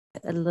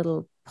a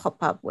little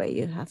pop-up where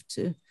you have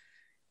to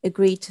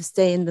agree to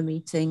stay in the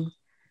meeting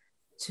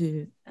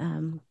to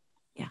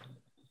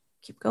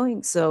keep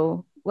going.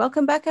 So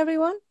welcome back,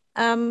 everyone.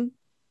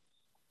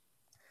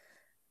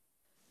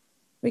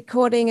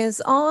 Recording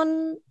is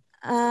on,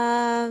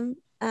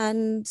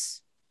 and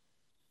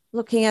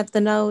looking at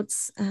the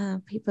notes,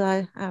 people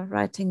are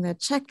writing their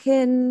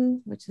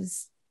check-in, which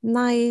is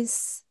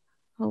nice.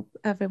 Hope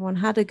everyone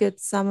had a good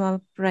summer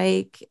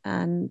break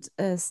and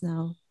is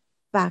now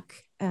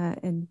back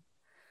in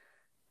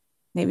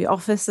maybe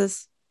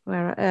offices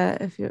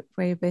where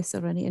you're based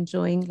already,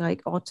 enjoying,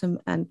 like autumn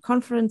and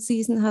conference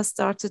season has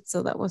started.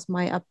 So that was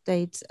my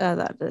update,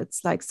 that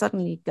it's like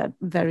suddenly got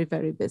very,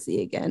 very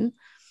busy again.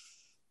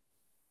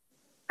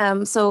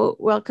 So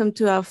welcome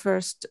to our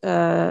first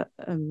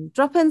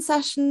drop-in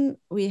session.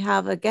 We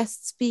have a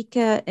guest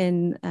speaker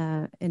in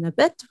a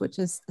bit, which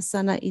is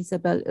Sanna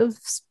Isabel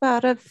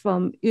Ulfsparre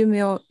from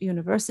Umeå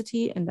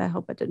University. And I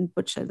hope I didn't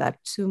butcher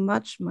that too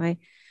much. My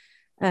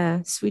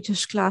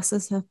Swedish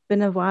classes have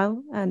been a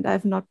while and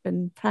I've not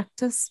been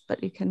practiced,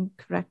 but you can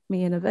correct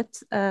me in a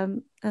bit,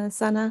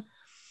 Sanna.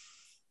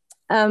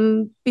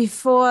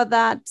 Before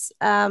that,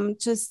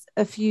 just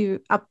a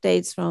few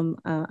updates from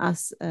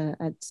us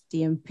at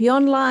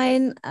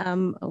DMPonline,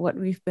 what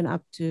we've been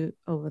up to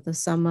over the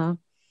summer.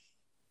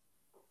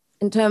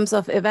 In terms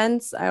of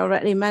events, I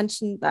already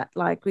mentioned that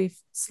like we've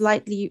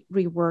slightly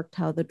reworked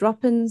how the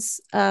drop-ins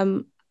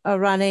are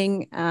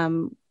running.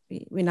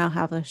 We now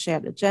have a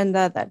shared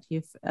agenda that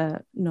you've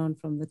known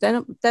from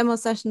the demo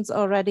sessions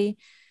already,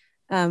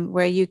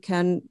 where you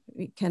can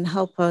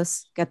help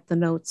us get the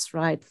notes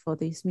right for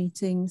these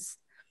meetings.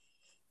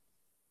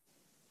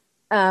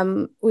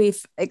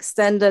 We've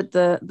extended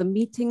the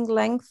meeting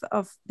length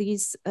of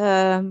these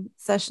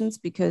sessions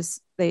because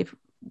they've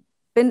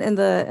been in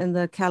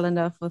the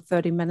calendar for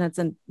 30 minutes,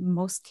 and in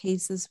most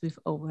cases we've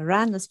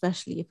overrun,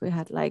 especially if we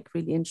had like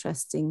really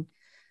interesting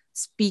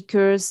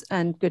speakers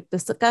and good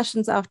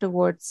discussions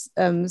afterwards.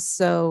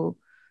 So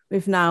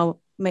we've now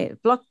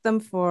blocked them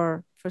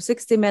for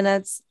 60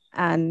 minutes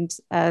and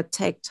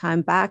take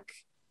time back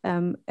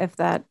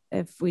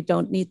if we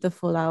don't need the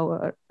full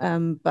hour,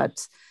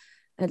 but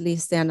at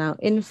least they're now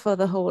in for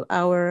the whole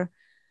hour.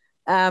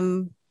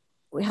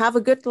 We have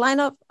a good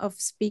lineup of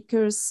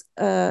speakers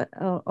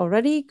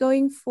already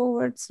going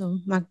forward. So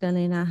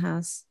Magdalena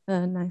has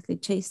nicely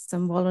chased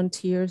some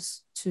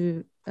volunteers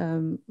to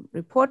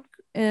report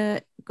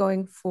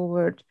going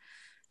forward.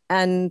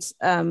 And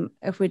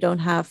if we don't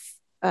have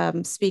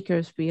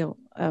speakers, we'll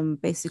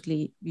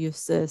basically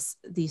use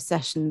these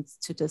sessions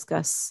to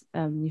discuss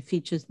new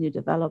features, new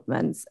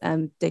developments,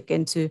 and dig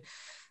into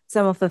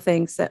some of the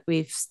things that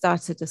we've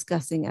started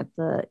discussing at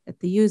the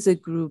user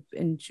group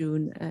in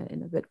June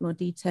in a bit more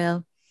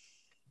detail.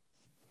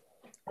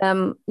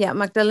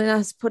 Magdalena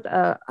has put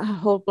a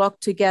whole blog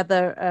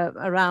together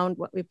around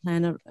what we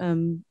plan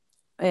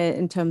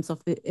in terms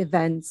of the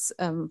events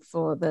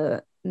for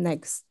the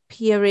next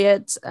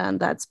period, and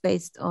that's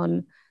based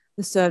on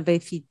the survey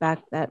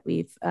feedback that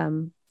we've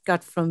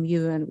got from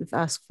you and we've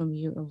asked from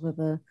you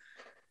over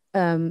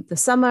the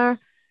summer.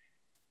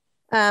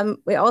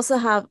 We also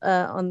have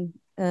on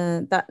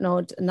that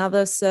note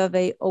another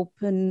survey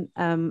open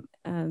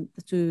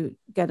to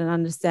get an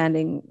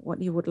understanding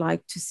what you would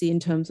like to see in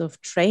terms of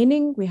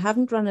training. We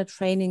haven't run a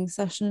training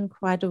session in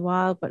quite a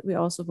while, but we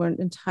also weren't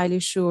entirely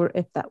sure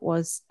if that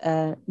was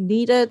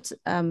needed.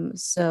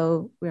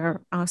 So we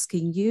are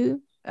asking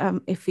you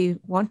if you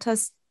want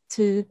us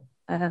to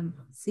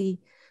see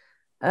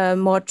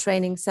more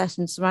training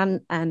sessions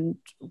run and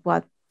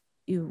what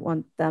you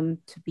want them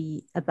to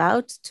be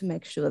about, to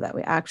make sure that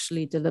we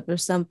actually deliver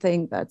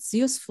something that's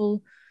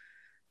useful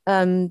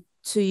to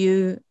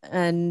you.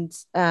 And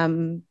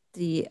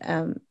the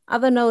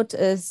other note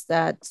is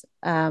that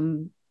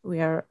we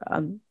are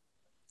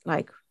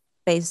like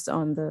based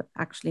on the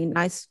actually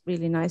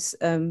really nice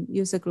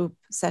user group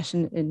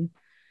session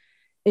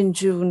in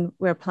June,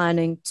 we're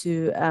planning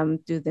to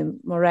do them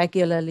more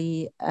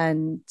regularly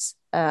and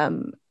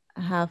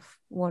have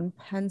one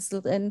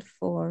penciled in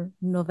for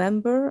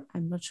November.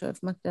 I'm not sure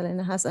if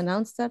Magdalena has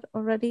announced that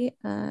already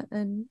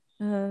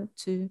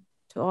to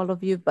all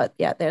of you, but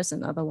yeah, there's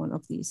another one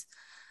of these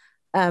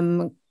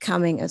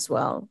coming as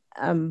well.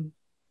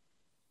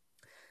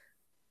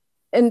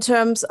 In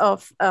terms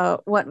of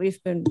what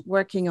we've been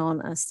working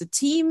on as the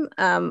team,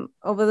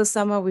 over the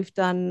summer, we've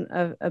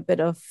done a bit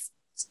of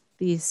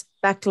these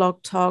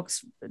backlog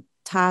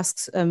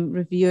tasks,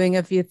 reviewing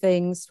a few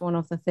things. One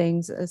of the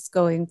things is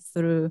going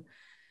through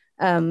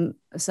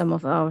some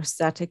of our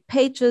static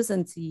pages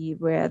and see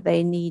where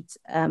they need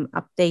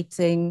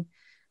updating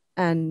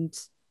and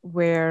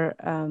where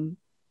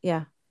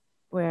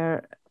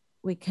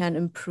we can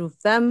improve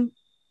them.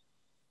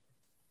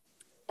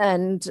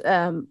 And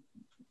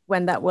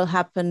when that will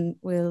happen,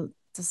 we'll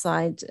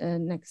decide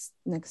next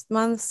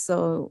month.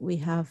 So we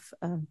have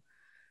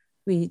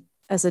we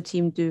as a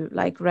team do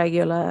like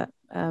regular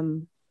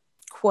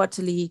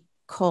quarterly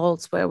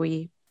calls where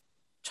we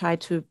try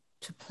to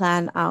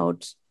plan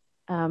out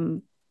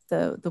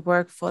the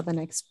work for the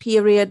next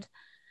period.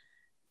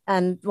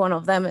 And one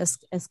of them is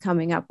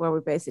coming up, where we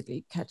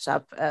basically catch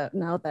up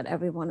now that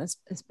everyone is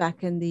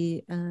back in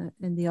the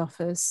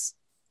office,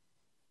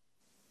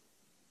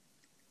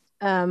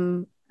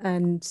 and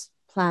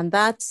plan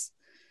that.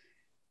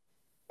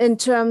 In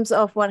terms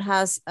of what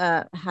has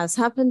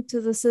happened to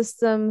the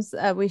systems,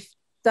 we've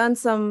done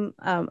some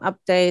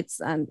updates,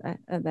 and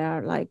there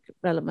are like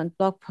relevant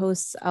blog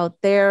posts out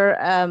there.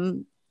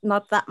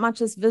 Not that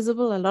much is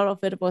visible. A lot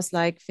of it was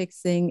like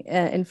fixing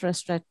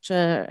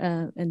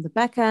infrastructure in the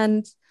back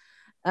end.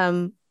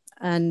 Yeah,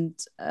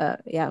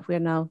 we're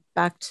now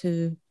back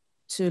to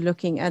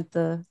looking at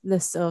the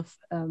list of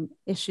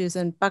issues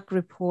and bug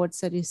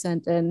reports that you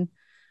sent in.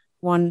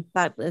 One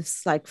that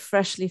is like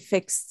freshly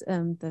fixed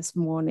this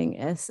morning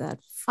is that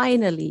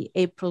finally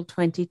April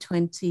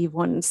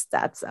 2021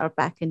 stats are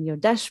back in your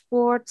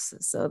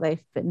dashboards. So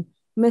they've been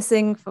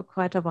missing for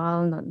quite a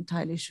while, not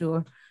entirely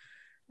sure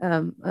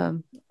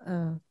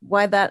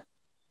why that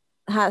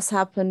has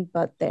happened,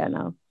 but they are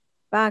now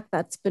back.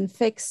 That's been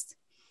fixed.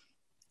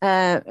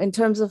 In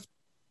terms of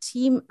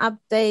team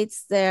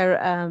updates,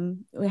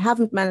 we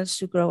haven't managed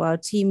to grow our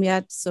team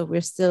yet, so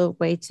we're still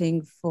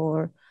waiting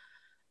for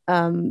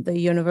the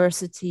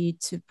university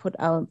to put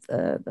out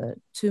the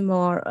 2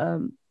 more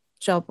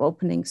job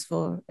openings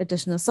for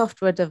additional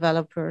software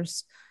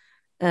developers.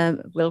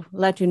 We'll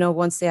let you know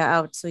once they are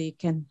out, so you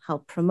can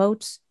help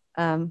promote.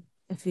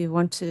 If you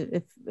want to,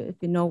 if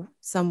you know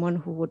someone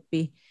who would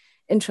be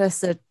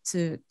interested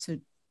to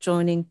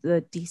joining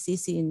the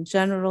DCC in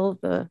general,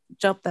 the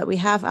job that we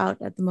have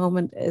out at the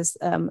moment is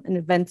an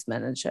events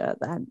manager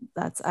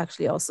that's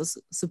actually also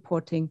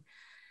supporting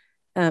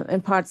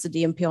in parts the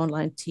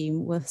DMPonline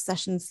team with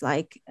sessions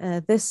like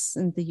this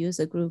and the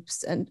user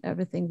groups and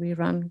everything we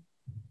run.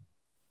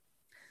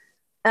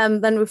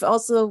 Then we've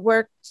also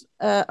worked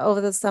over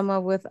the summer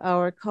with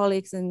our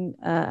colleagues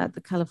at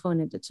the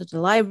California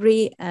Digital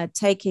Library,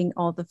 taking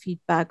all the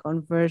feedback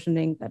on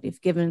versioning that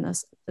you've given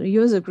us, the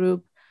user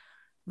group,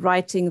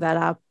 writing that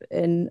up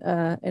in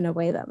a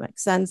way that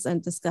makes sense,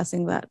 and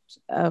discussing that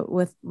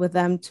with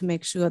them to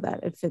make sure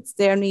that it fits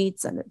their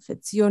needs and it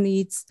fits your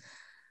needs.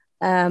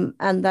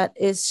 And that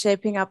is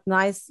shaping up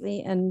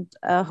nicely, and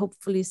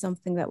hopefully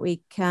something that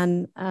we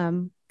can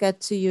get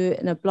to you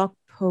in a blog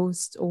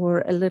post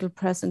or a little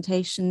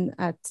presentation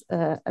at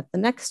the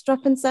next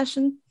drop-in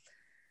session.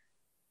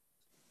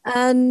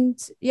 And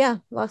yeah,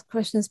 last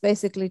question is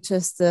basically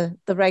just the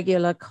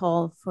regular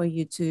call for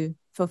you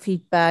for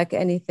feedback,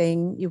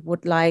 anything you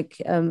would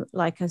like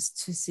us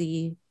to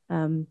see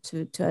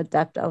to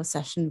adapt our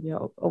session. We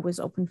are always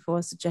open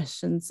for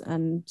suggestions,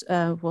 and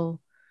we'll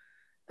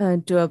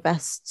do our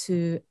best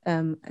to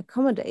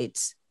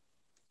accommodate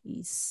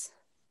these.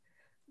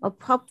 I'll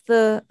pop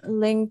the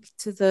link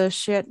to the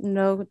shared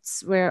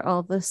notes where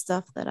all the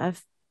stuff that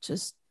I've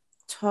just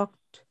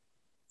talked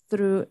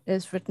through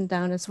is written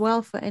down as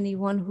well, for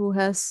anyone who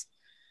has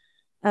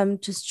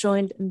just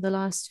joined in the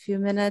last few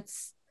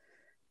minutes,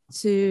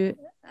 to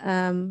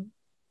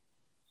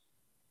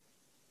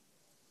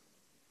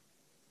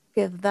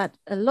give that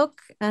a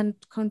look and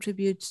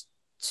contribute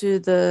to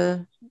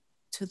the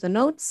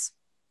notes.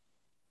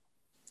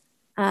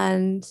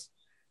 And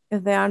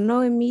if there are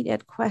no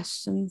immediate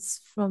questions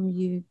from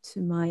you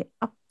to my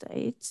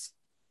update,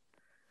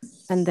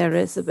 and there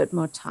is a bit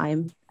more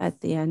time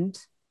at the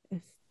end.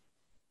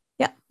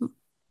 Yeah,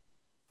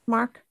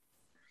 Mark?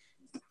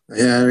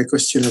 Yeah, I had a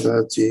question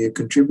about the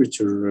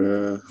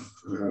contributor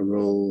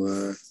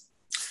role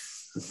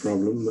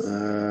problem.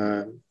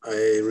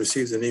 I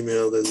received an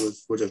email that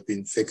would have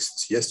been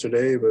fixed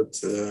yesterday, but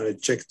I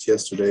checked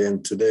yesterday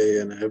and today,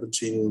 and I haven't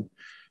seen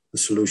the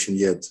solution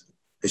yet.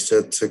 Is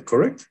that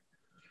correct?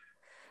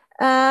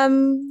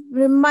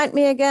 Remind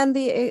me again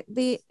the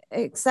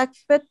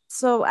exact bit.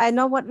 So I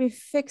know what we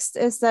fixed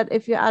is that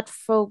if you add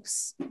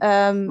folks,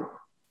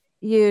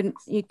 you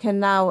can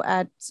now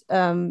add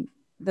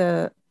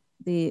the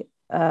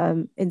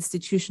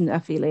institution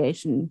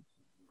affiliation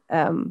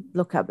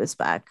lookup is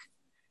back.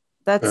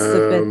 That's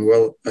the bit.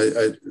 Well,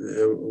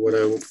 what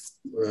I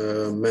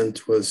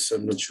meant was,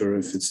 I'm not sure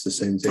if it's the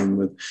same thing,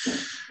 but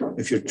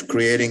if you're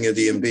creating a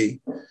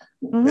DMP,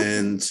 mm-hmm.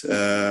 and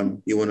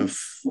you want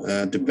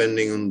to,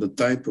 depending on the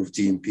type of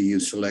DMP you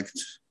select,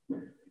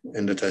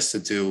 and that has to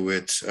do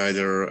with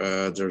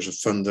either there's a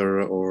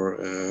funder or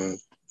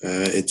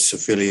it's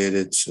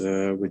affiliated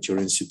with your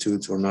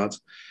institute or not,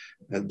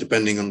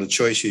 depending on the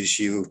choices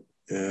you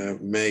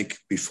make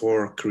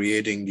before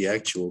creating the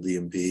actual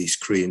DMP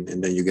screen,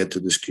 and then you get to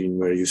the screen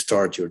where you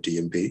start your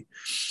DMP.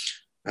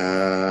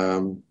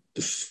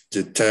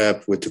 The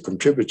tab with the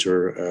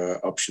contributor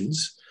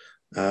options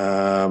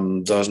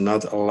does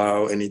not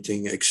allow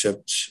anything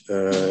except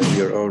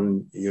your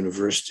own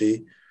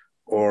university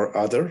or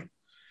other,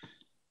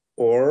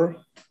 or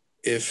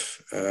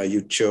if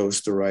you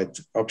chose the right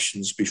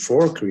options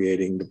before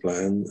creating the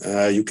plan,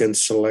 you can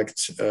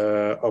select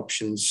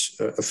options,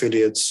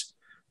 affiliates,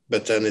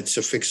 but then it's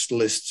a fixed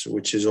list,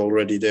 which is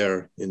already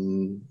there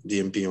in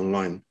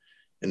DMPonline.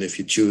 And if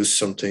you choose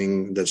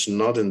something that's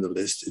not in the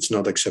list, it's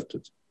not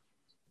accepted.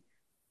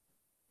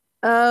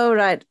 Oh,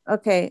 right.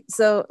 Okay.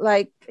 So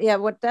like, yeah,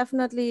 what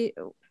definitely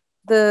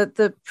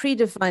the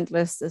predefined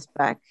list is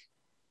back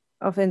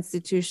of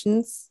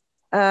institutions.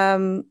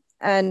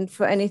 And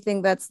for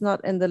anything that's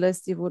not in the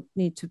list, you would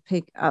need to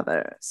pick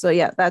other. So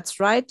yeah, that's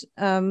right.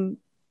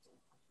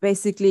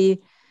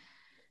 Basically,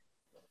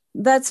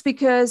 that's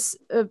because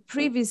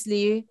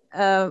previously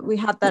we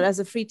had that as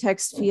a free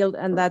text field,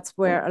 and that's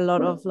where a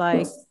lot of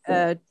like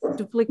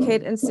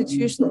duplicate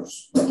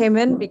institutions came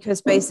in,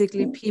 because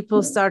basically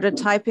people started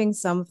typing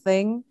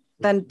something,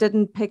 then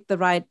didn't pick the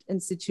right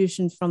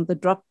institution from the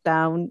drop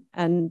down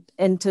and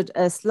entered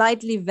a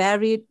slightly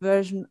varied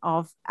version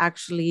of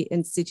actually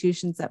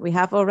institutions that we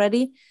have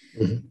already.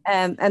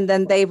 Mm-hmm. And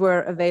then they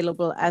were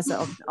available as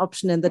an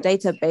option in the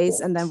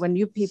database. And then when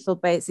new people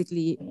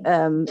basically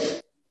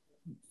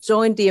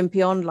joined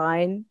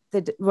DMPonline,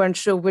 they weren't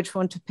sure which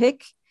one to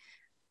picked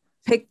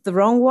the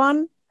wrong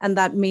one. And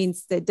that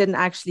means they didn't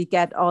actually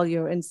get all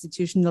your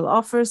institutional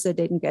offers. They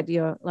didn't get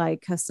your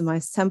like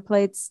customized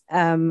templates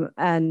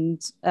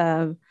and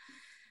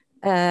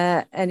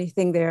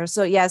anything there.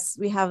 So yes,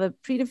 we have a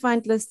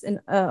predefined list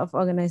of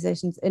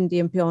organizations in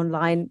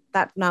DMPonline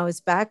that now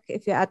is back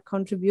if you add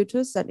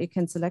contributors that you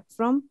can select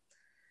from.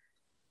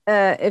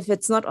 If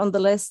it's not on the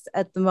list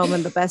at the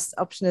moment, the best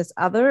option is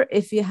other.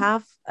 If you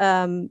have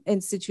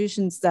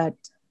institutions that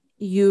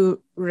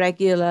you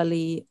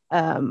regularly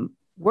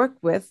work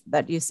with,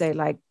 that you say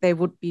like they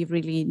would be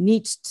really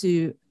neat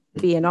to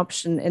be an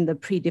option in the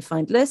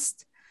predefined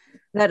list,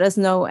 let us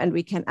know and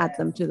we can add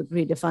them to the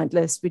predefined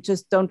list. We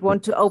just don't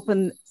want to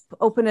open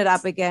it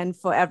up again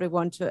for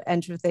everyone to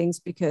enter things,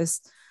 because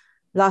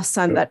last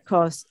time that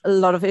caused a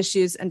lot of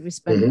issues and we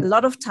spent a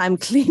lot of time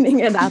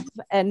cleaning it up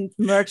and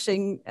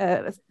merging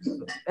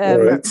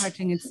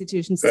merging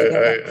institutions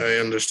together. I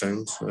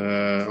understand.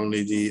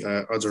 Only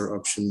the other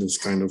option is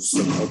kind of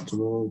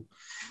suboptimal,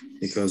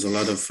 because a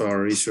lot of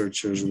our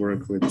researchers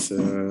work with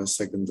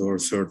second or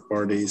third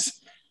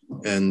parties,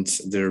 and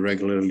they're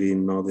regularly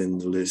not in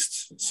the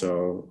list.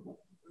 So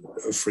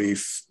a free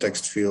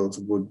text field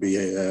would be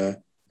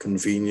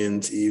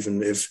convenient,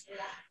 even if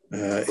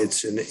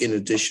it's in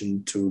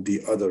addition to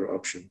the other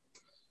option.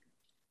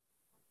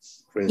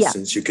 For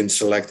instance, you can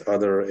select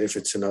other if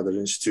it's another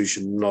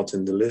institution not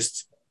in the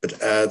list,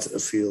 but add a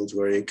field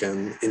where you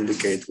can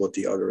indicate what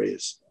the other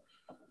is.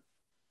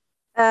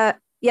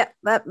 Yeah,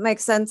 that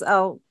makes sense.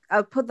 I'll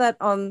put that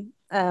on.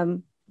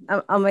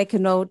 I'll make a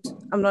note.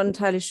 I'm not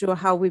entirely sure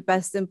how we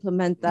best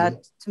implement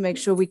that to make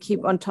sure we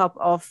keep on top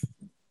of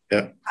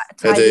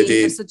tidying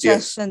the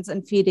suggestions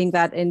and feeding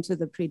that into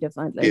the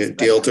predefined list. Yeah,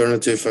 the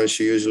alternative I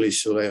usually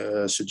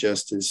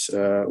suggest is,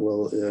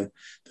 the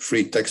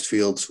free text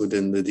fields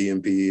within the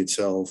DMP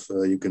itself.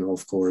 You can,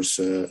 of course,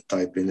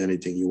 type in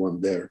anything you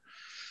want there.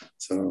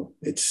 So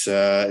it's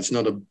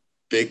not a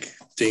big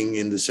thing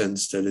in the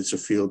sense that it's a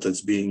field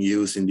that's being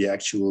used in the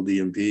actual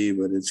DMP,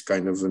 but it's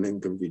kind of an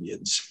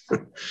inconvenience.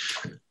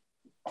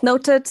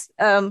 Noted.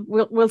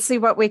 We'll see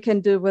what we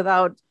can do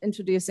without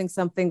introducing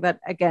something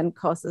that again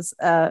causes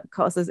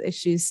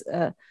issues,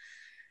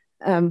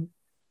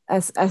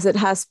 as it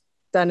has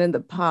done in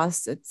the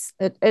past.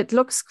 It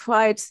looks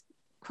quite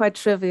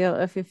trivial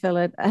if you fill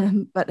it,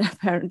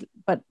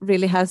 but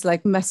really has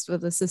like messed with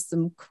the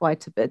system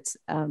quite a bit.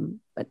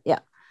 But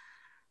yeah,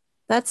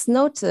 that's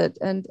noted.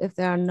 And if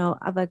there are no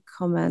other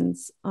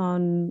comments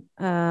on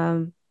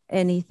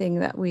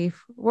anything that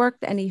we've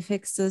worked, any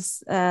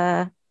fixes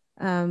that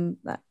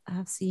I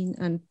have seen,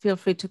 and feel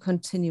free to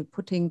continue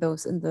putting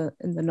those in the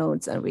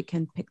notes and we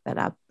can pick that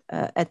up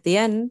at the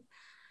end.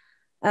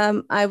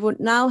 I would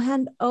now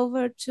hand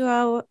over to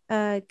our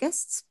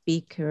guest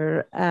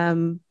speaker,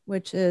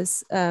 which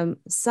is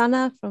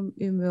Sanna from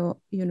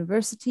Umeå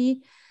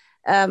University.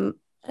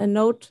 A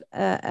note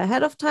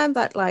ahead of time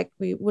that like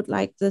we would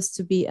like this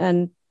to be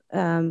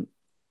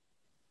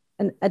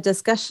a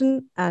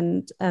discussion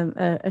and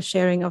a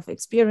sharing of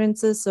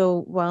experiences.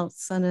 So while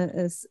Sanna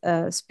is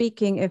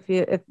speaking, if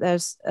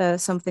there's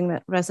something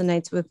that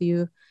resonates with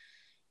you,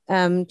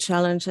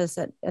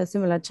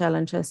 similar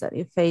challenges that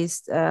you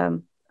faced,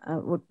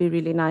 would be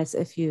really nice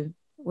if you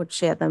would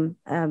share them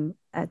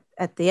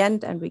at the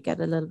end, and we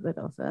get a little bit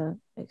of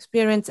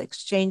experience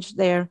exchange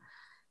there.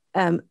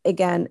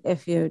 Again,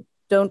 if you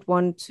don't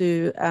want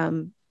to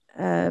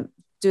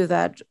do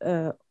that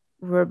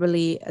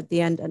verbally at the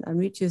end and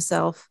unmute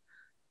yourself,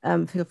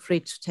 feel free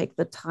to take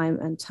the time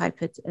and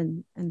type it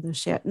in the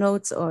shared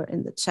notes or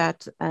in the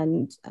chat,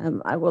 and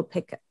I will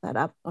pick that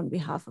up on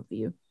behalf of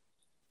you.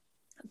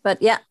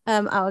 But yeah,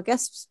 our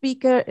guest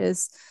speaker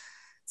is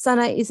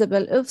Sanna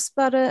Isabel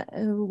Ulfsparre,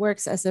 who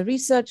works as a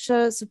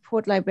researcher,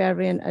 support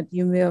librarian at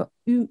Umeå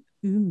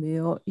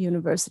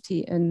University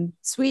in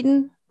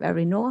Sweden,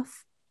 very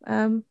north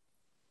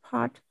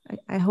part.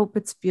 I hope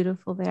it's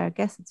beautiful there. I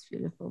guess it's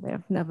beautiful there.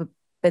 I've never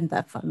been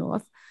that far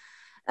north.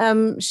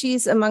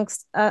 She's,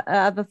 amongst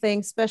other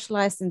things,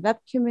 specialized in web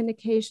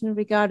communication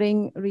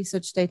regarding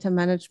research data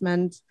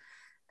management.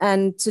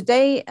 And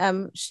today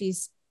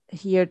she's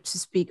here to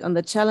speak on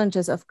the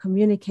challenges of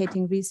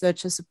communicating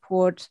researcher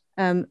support,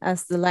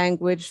 as the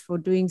language for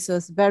doing so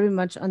is very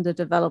much under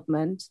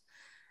development.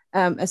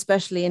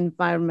 especially in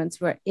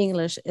environments where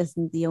English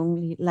isn't the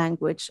only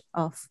language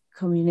of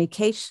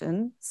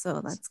communication.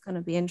 So that's going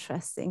to be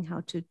interesting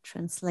how to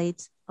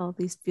translate all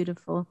these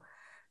beautiful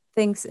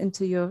things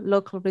into your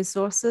local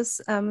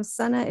resources.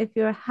 Sanna, if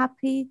you're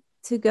happy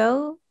to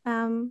go,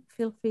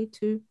 feel free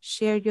to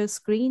share your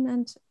screen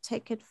and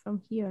take it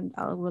from here, and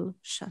I will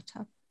shut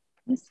up.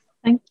 Yes,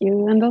 thank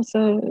you. And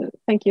also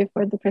thank you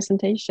for the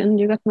presentation.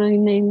 You got my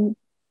name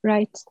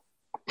right.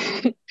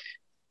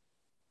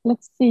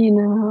 Let's see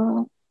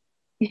now.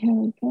 Here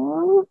we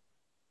go.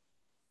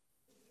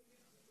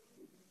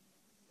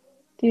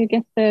 Do you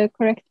get the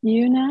correct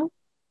view now?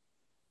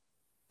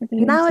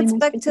 Now it's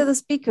back to the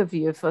speaker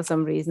view for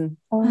some reason.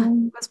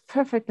 It was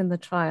perfect in the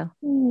trial.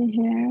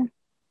 Here.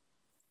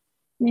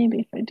 Maybe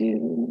if I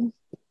do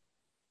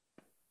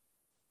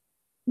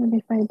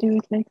it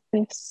like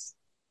this.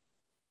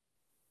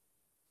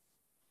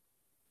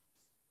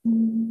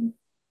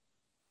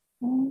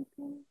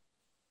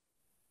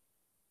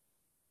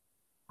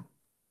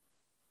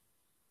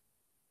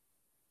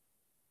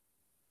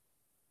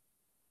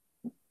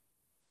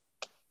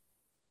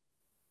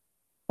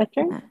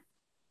 Better?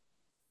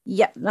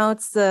 Yeah, now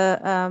it's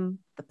the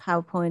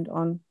PowerPoint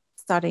on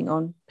starting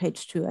on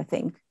page 2, I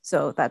think.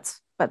 So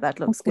that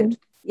looks good.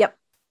 Yep.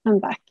 I'm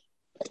back.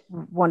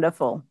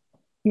 Wonderful.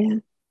 Yeah,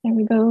 there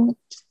we go.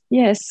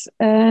 Yes,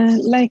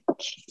 like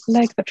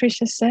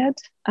Patricia said,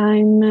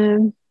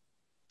 I'm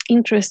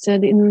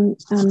interested in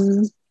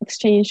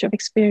exchange of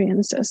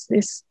experiences.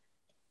 This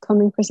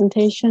coming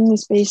presentation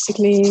is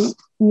basically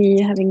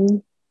me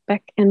having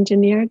back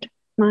engineered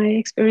my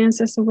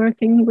experiences of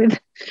working with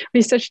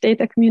research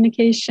data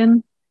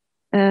communication,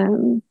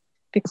 and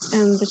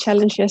the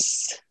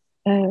challenges,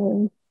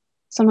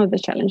 some of the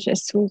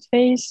challenges we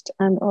faced,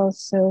 and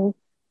also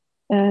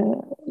a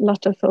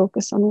lot of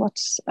focus on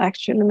what's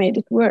actually made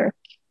it work.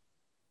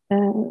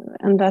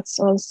 And that's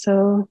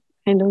also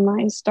kind of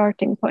my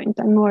starting point.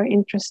 I'm more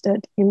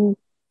interested in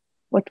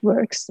what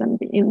works than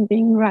in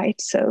being right.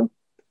 So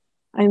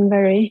I'm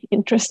very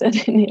interested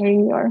in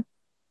hearing your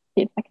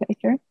feedback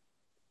later.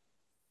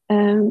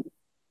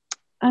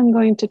 I'm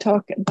going to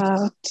talk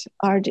about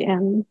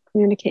RDM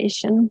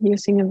communication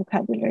using a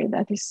vocabulary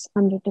that is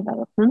under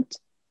development.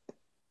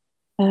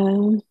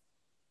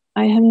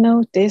 I have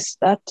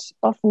noticed that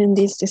often in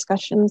these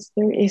discussions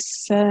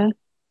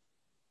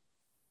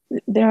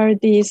there are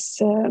these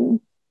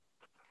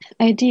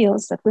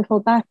ideals that we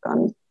fall back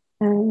on.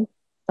 Some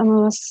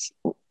of us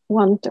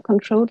want a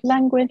controlled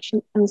language,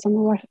 and some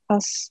of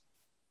us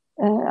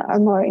are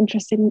more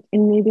interested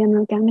in maybe an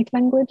organic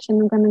language.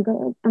 And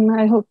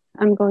I hope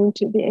I'm going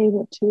to be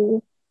able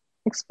to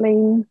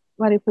explain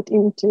what I put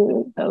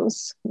into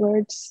those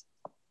words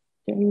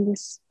during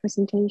this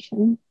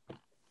presentation.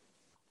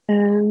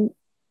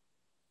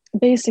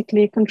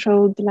 Basically,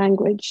 controlled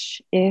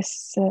language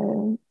is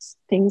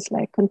things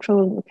like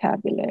controlled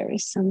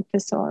vocabularies and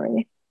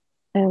thesauri.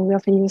 We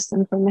often use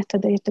them for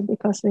metadata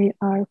because they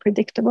are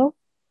predictable,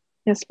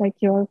 just like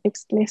your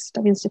fixed list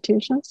of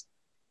institutions.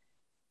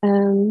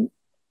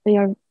 They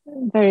are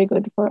very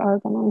good for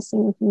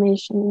organizing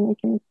information and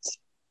making it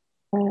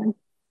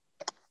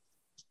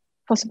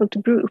possible to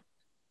group,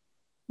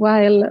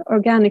 while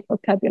organic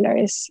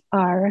vocabularies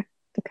are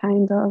the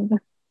kind of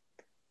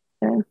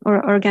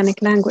or organic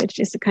language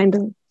is the kind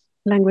of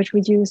language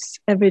we use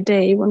every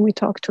day when we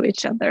talk to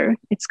each other.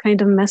 It's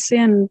kind of messy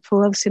and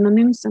full of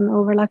synonyms and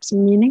overlaps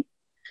in meaning.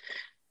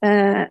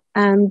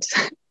 And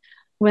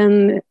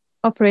when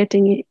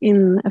operating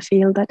in a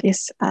field that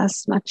is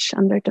as much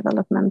under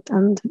development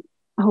and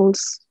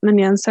holds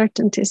many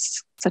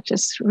uncertainties, such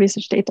as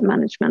research data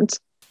management,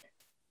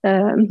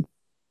 we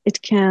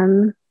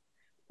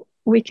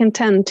can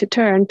tend to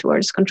turn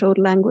towards controlled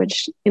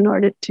language in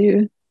order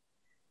to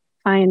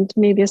find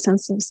maybe a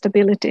sense of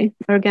stability.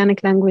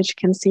 Organic language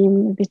can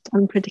seem a bit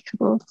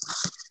unpredictable.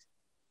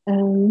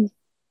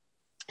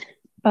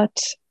 But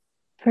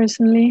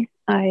personally,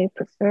 I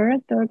prefer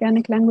the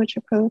organic language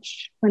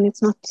approach when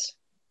it's not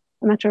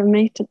a matter of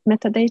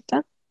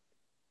metadata.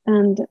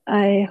 And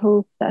I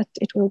hope that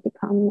it will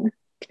become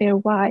clear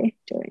why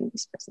during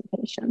this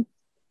presentation.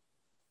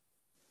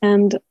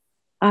 And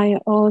I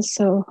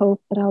also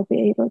hope that I'll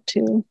be able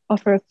to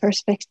offer a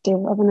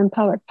perspective of an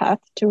empowered path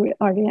to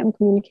RDM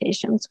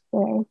communications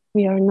where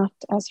we are not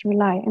as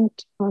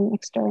reliant on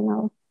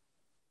external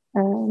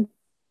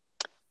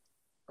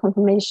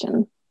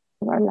confirmation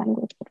of our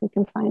language, but we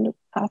can find a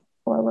path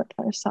forward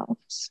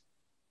ourselves.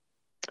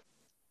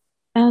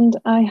 And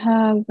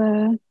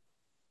I'm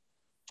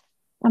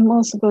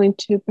also going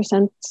to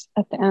present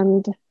at the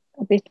end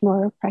a bit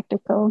more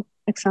practical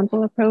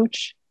example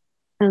approach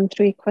and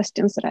 3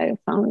 questions that I have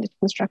found it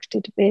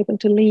constructive to be able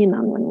to lean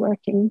on when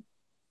working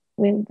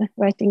with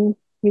writing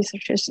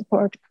researcher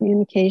support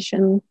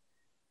communication.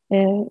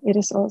 It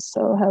is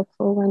also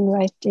helpful when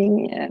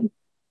writing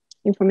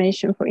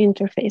information for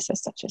interfaces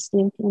such as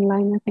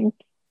DMPonline, I think.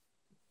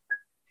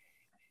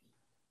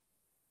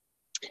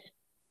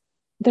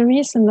 The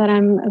reason that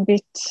I'm a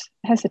bit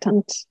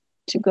hesitant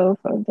to go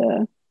for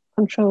the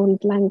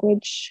controlled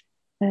language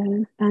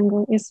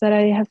angle is that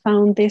I have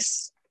found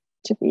this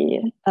to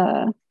be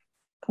a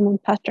common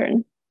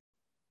pattern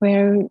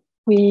where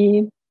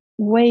we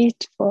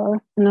wait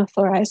for an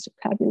authorized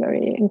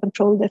vocabulary and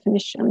control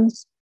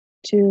definitions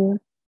to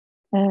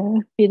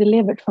be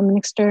delivered from an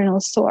external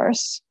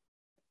source.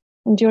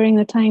 And during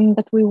the time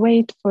that we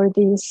wait for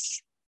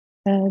these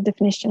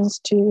definitions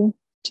to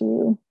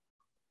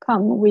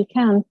come, we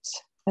can't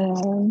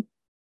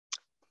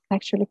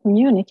actually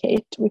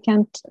communicate. We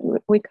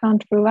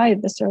can't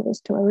provide the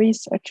service to our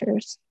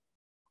researchers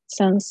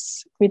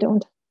since we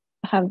don't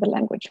have the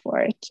language for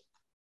it.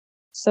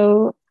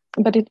 So,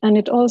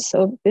 it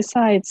also,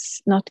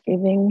 besides not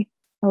giving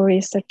our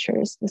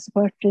researchers the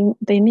support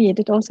they need,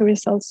 it also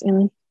results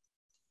in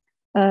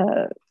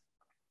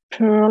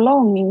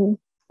prolonging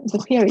the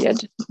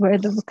period where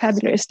the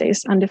vocabulary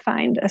stays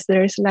undefined, as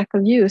there is lack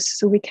of use,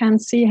 so we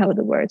can't see how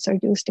the words are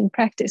used in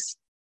practice.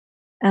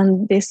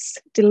 And this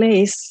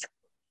delays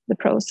the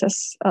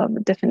process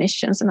of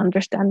definitions and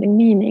understanding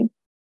meaning,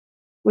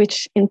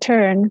 which in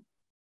turn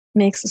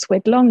makes us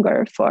wait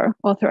longer for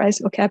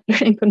authorized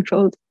vocabulary and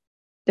controlled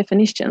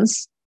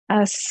definitions,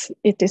 as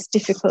it is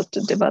difficult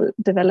to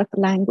develop a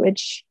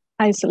language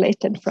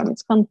isolated from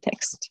its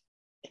context.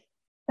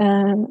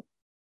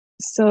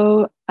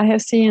 So I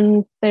have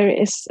seen there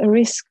is a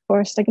risk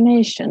for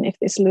stagnation if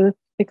this loop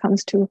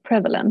becomes too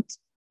prevalent.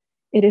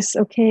 It is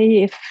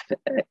okay if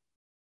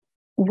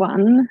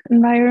one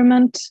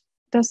environment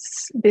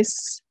does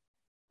this,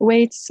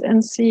 waits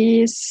and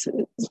sees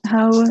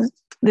how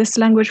this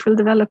language will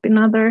develop in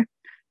other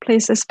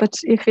places, but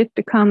if it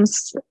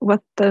becomes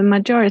what the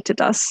majority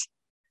does,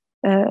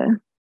 the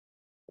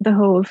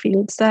whole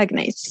field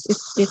stagnates.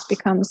 It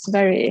becomes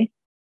very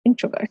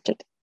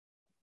introverted.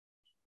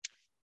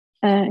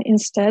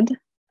 Instead,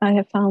 I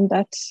have found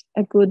that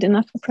a good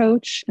enough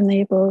approach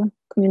enables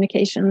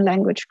communication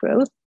language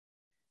growth.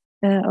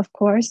 Of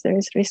course, there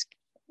is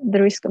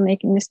the risk of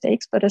making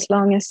mistakes, but as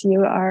long as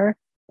you are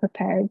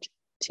prepared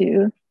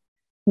to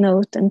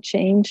note and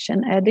change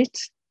and edit,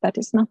 that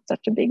is not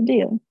such a big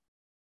deal.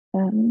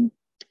 And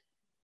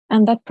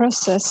that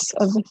process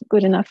of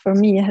good enough for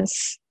me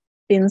has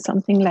been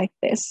something like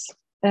this.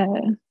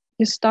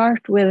 You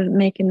start with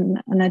making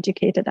an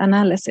educated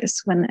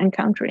analysis when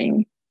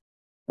encountering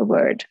a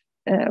word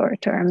or a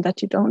term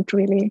that you don't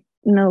really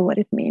know what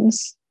it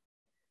means.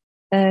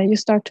 You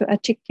start to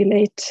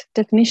articulate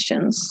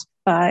definitions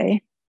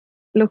by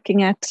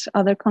looking at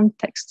other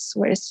contexts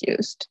where it's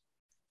used.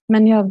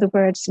 Many of the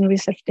words in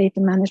research data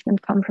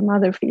management come from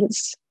other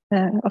fields,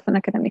 often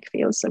academic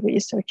fields of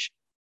research.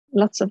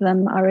 Lots of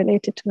them are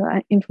related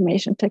to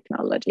information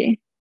technology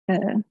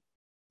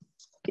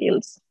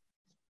fields,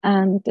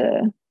 and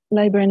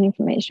library and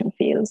information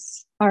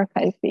fields,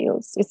 archive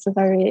fields. It's a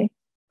very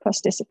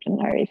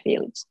cross-disciplinary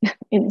field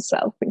in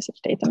itself, research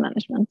data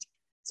management.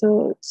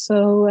 So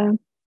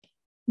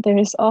there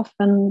is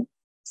often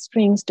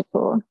strings to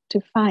pull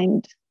to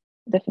find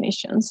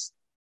definitions.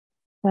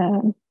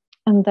 And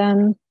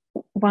then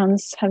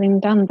once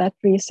having done that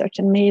research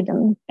and made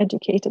an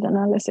educated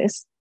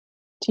analysis,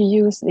 to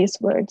use these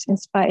words in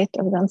spite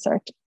of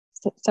the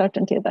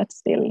uncertainty that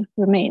still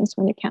remains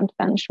when you can't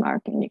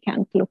benchmark and you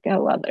can't look at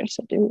how others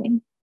are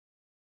doing.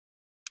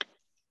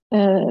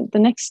 The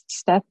next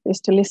step is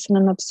to listen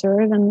and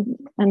observe and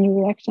any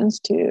reactions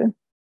to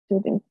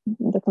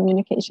the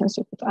communications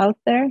you put out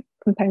there,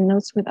 compare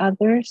notes with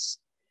others,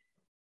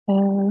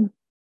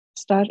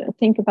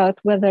 think about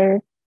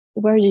whether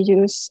the word you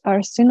use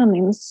are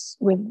synonyms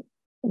with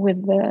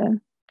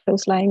the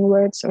close lying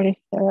words, or if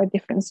there are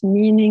different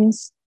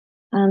meanings,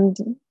 and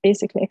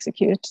basically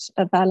execute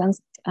a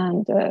balanced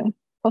and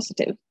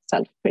positive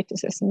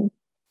self-criticism,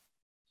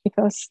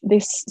 because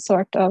this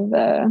sort of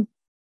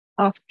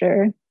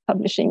after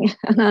publishing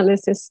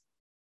analysis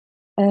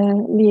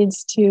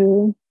leads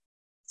to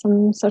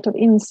some sort of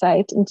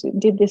insight into,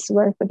 did this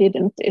work or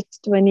didn't it?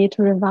 Do I need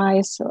to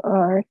revise,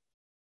 or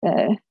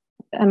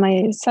am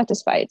I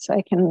satisfied? So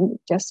I can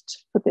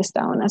just put this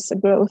down as a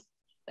growth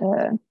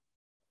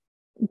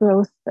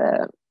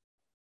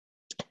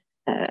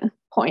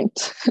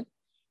point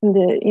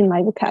in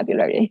my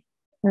vocabulary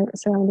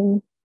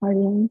surrounding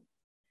RDM.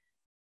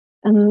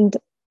 And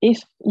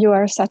if you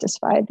are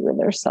satisfied with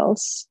the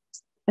results,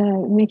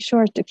 make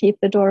sure to keep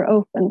the door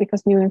open,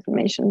 because new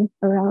information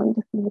around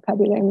the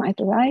vocabulary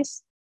might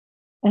arise.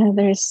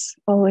 There is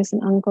always an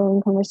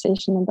ongoing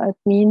conversation about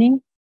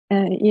meaning,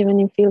 even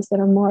in fields that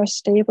are more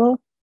stable.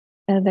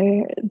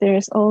 There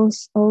is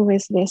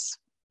always this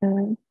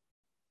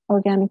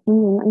organic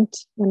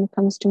movement when it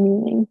comes to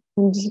meaning,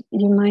 and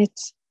you might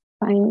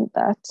find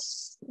that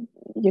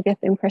you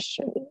get the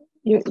impression,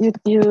 you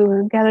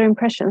gather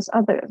impressions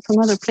from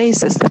other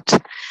places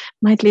that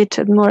might lead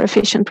to a more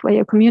efficient way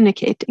of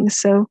communicating.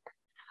 So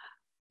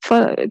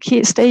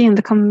stay in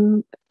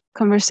the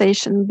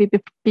conversation,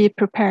 be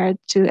prepared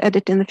to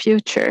edit in the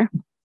future,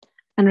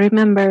 and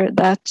remember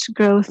that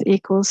growth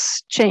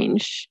equals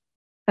change.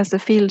 As the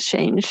field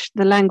change,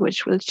 the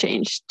language will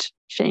change.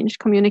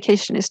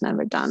 Communication is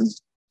never done,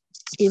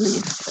 even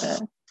if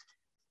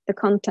the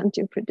content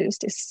you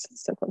produced is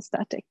so-called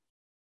static.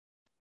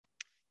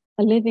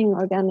 a living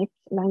organic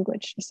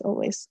language is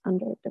always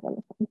under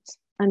development,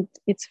 and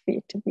it's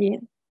free to be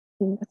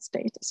in that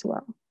state as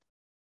well.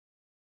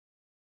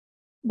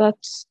 But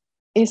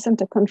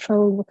isn't a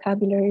controlled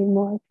vocabulary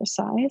more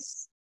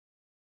precise?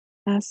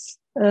 As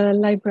a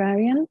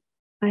librarian,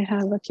 I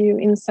have a few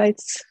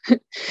insights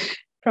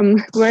from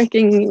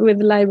working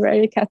with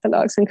library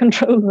catalogs and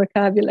controlled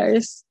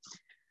vocabularies.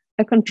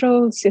 A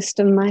controlled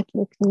system might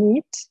look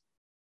neat,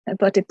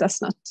 but it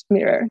does not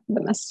mirror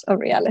the mess of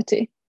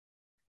reality.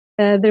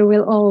 There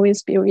will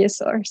always be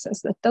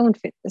resources that don't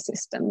fit the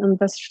system and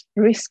thus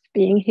risk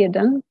being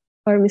hidden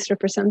or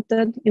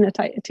misrepresented in a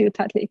too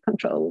tightly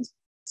controlled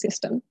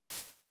system.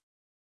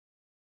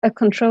 A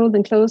controlled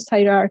and closed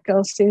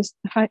hierarchical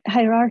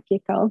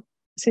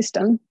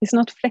system is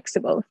not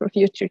flexible for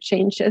future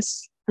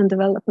changes and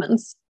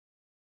developments.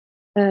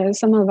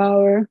 Some of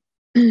our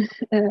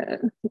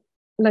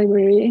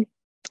library,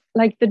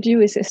 like the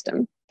Dewey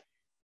system,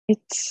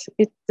 it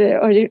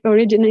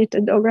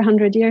originated over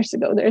 100 years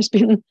ago. There's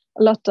been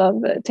a lot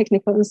of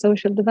technical and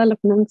social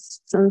developments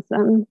since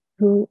then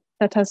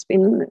that has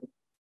been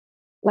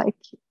like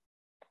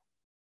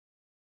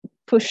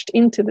pushed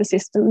into the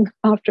system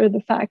after the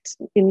fact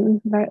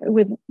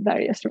with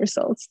various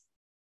results.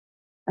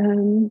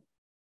 And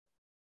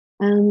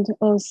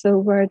also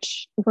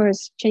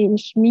words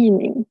change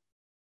meaning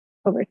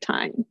over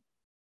time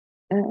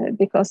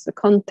because the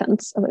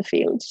contents of a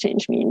field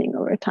change meaning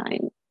over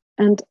time.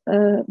 And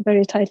a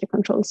very tightly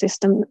controlled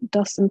system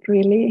doesn't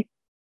really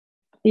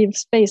leave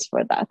space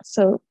for that.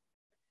 So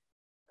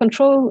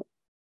controlled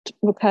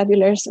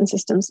vocabularies and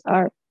systems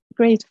are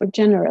great for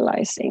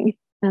generalizing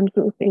and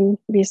grouping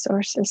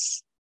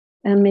resources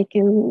and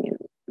making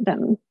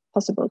them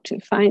possible to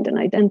find and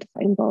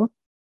identify in bulk.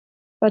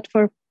 But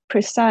for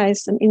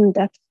precise and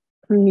in-depth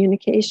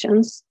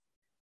communications,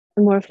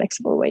 a more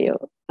flexible way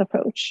of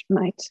approach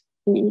might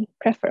be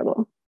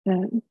preferable.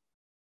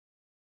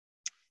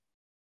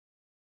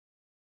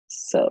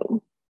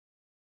 So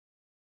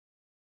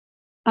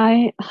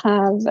I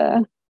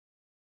have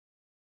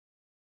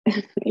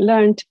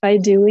learned by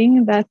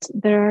doing that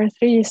there are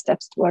 3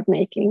 steps toward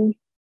making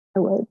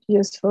a word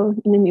useful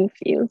in a new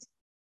field,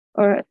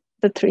 or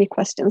the 3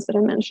 questions that I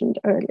mentioned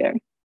earlier.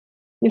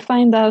 You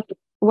find out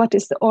what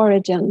is the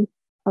origin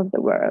of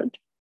the word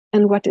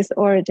and what is the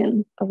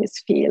origin of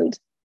its field.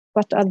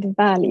 What are the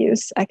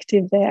values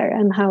active there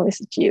and how is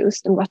it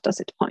used and what does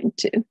it point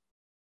to?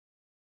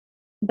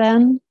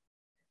 Then,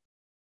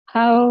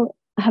 how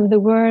have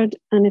the word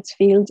and its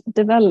field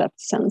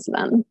developed since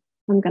then?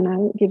 I'm going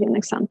to give you an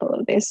example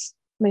of this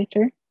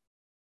later.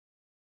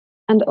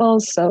 And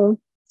also,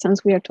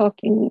 since we are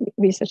talking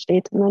research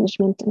data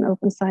management and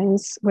open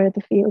science, where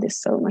the field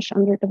is so much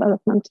under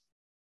development,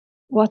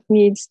 what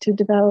needs to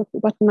develop,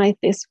 what might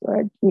this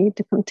word need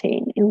to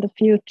contain in the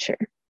future?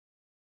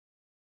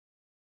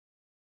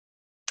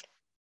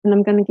 And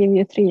I'm going to give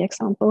you 3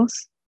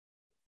 examples.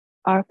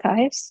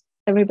 Archives,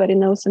 everybody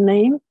knows a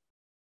name,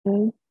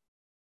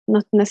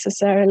 not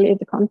necessarily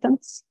the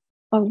contents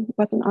of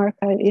what an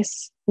archive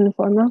is in a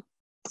formal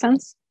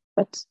sense,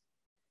 but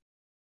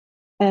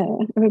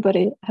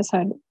everybody has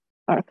heard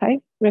archive.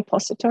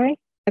 Repository,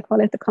 I call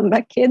it the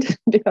comeback kid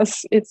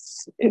because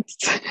it's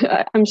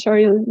I'm sure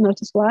you'll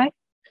notice why.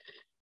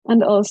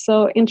 And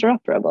also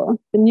interoperable,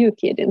 the new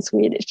kid in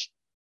Swedish.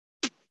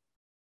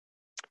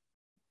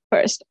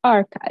 First,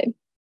 archive.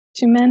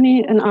 To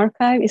many, an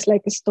archive is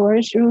like a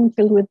storage room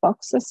filled with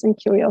boxes and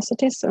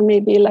curiosities, or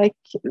maybe like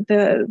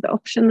the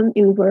option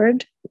in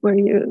Word where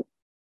you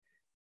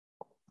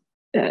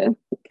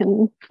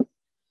can,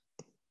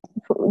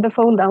 the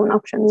fold down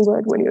option in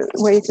Word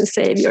where you can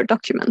save your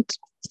document.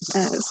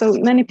 So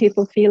many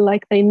people feel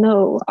like they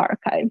know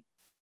archive,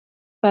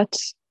 but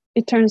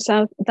it turns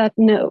out that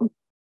no,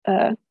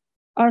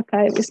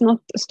 archive is not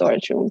a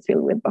storage room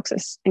filled with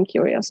boxes and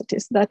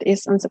curiosities. That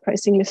is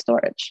unsurprisingly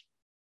storage.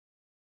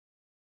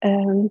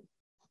 An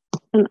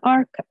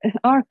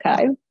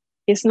archive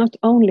is not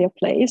only a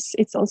place,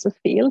 it's also a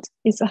field.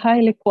 It's a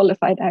highly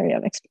qualified area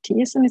of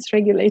expertise and it's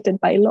regulated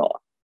by law.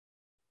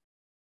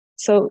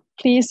 So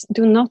please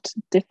do not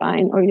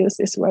define or use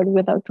this word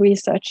without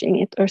researching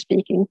it or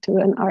speaking to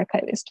an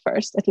archivist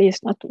first, at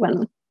least not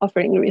when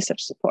offering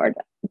research support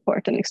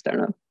and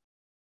external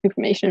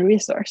information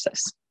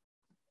resources.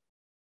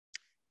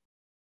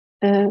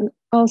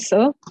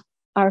 Also,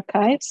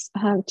 archives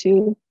have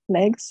 2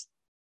 legs.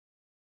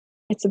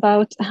 It's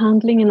about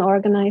handling and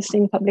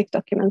organizing public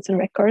documents and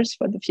records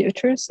for the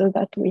future so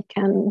that we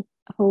can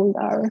hold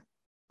our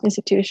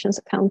institutions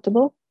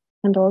accountable.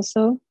 And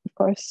also, of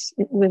course,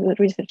 with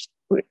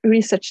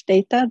research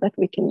data that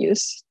we can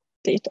use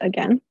data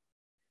again.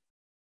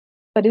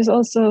 But it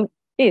also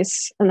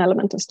is an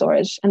element of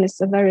storage, and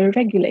it's a very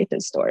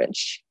regulated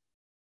storage.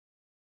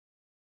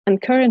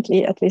 And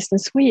currently, at least in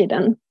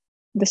Sweden,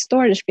 the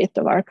storage bit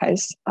of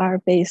archives are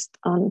based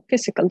on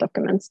physical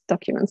documents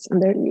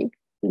and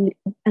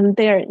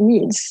their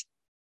needs.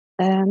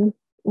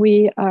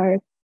 We are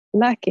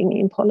lacking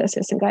in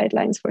policies and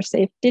guidelines for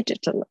safe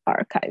digital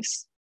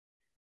archives.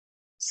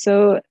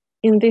 So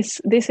in this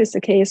is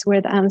a case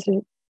where the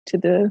answer to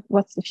the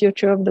what's the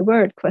future of the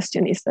word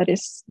question is that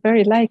it's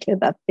very likely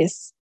that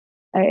this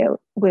area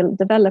will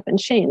develop and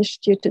change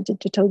due to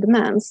digital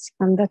demands,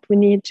 and that we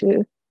need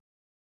to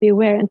be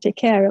aware and take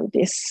care of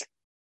this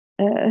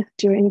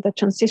during the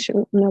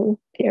transitional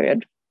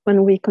period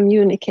when we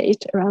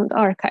communicate around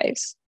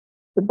archives.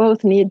 We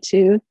both need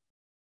to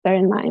bear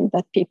in mind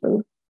that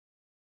people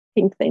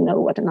think they know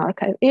what an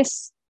archive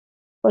is,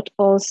 but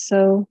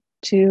also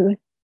to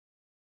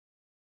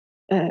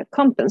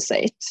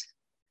compensate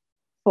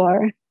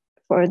for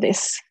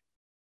this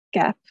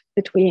gap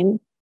between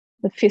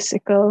the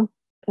physical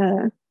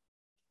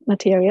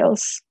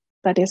materials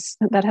that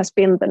has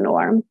been the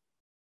norm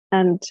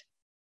and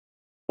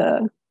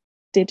the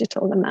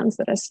digital demands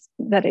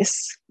that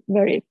is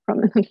very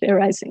prominently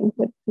arising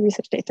with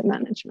research data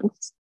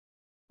management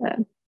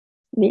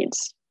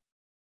needs.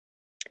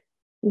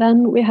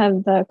 Then we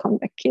have the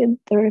Convex Kid,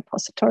 the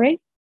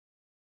repository.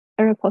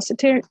 A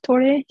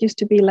repository used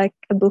to be like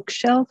a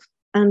bookshelf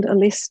and a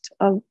list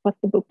of what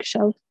the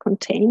bookshelf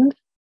contained.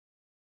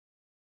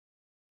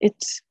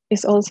 It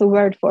is also a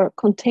word for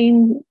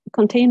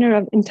container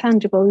of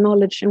intangible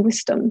knowledge and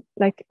wisdom,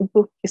 like a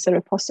book is a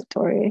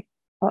repository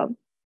of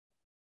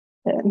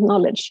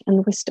knowledge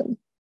and wisdom.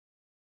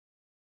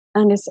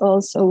 And it's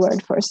also a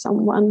word for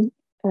someone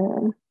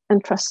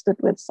entrusted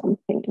with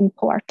something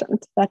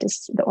important. That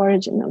is the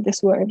origin of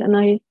this word. And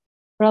I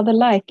rather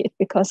like it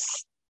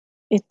because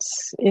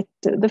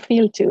the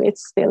feel to it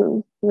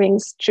still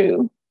rings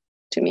true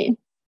to me.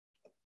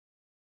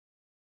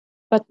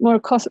 But more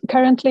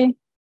currently,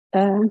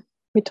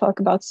 we talk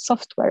about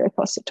software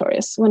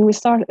repositories. When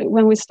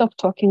we stop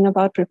talking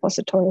about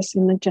repositories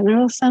in a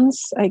general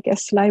sense, I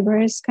guess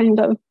libraries kind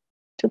of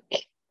took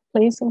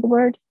place of the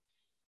word.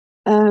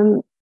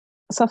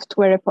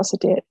 Software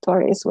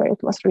repository is where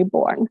it was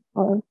reborn,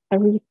 or a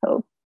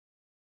repo.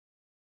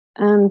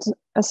 And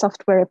a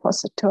software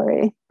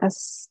repository,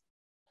 as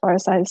far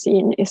as I've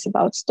seen, is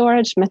about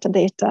storage,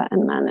 metadata,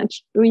 and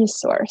managed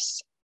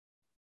resource.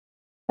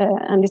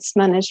 And it's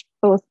managed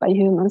both by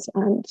humans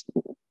and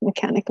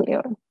mechanically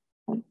or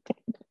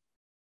technically.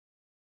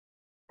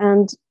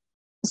 And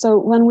so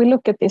when we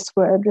look at this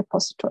word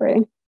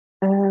repository,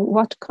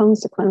 what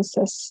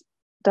consequences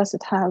does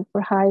it have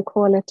for high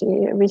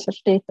quality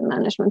research data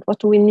management? What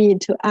do we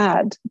need to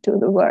add to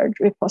the word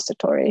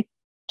repository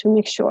to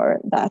make sure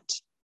that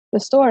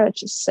the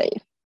storage is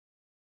safe,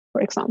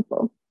 for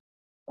example,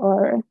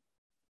 or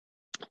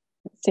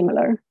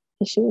similar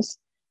issues?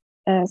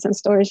 Since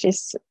storage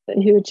is a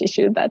huge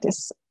issue, that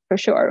is for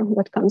sure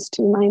what comes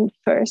to mind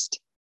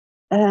first.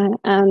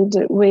 And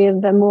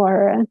with a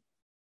more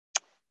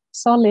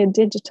solid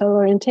digital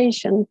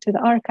orientation to the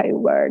archive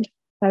word,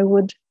 I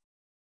would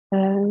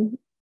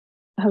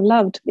have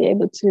loved to be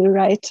able to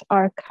write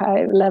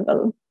archive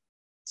level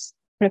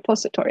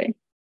repository,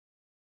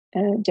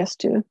 just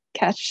to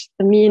catch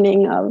the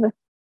meaning of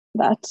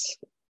that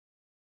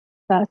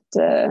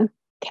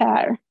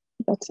care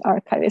that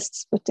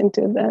archivists put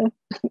into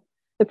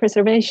the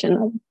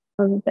preservation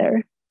of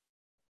their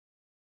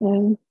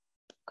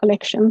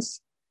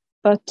collections.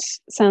 But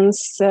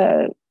since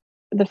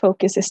the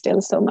focus is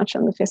still so much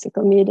on the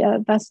physical media,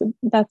 that's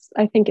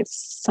I think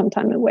it's some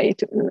time away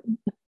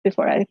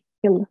before I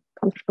feel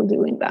comfortable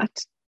doing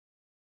that.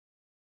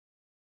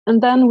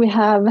 And then we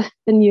have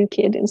the new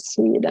kid in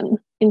Sweden,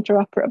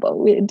 interoperable.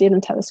 We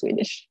didn't have a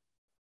Swedish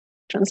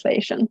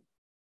translation.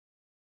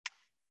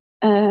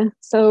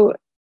 So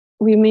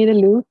we made a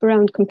loop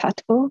around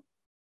compatible.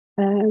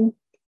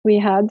 We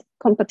had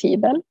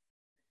compatible,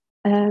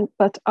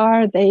 but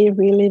are they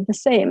really the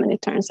same? And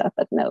it turns out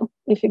that no.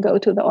 If you go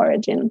to the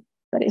origin,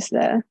 that is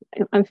the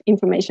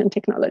information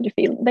technology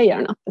field, they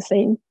are not the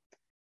same.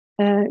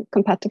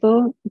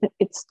 Compatible,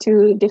 it's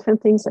two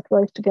different things that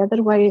work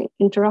together, while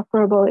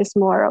interoperable is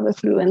more of a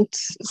fluent,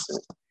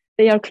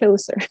 they are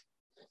closer.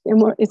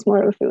 It's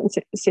more of a fluent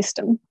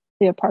system.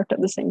 They are part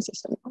of the same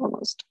system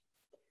almost.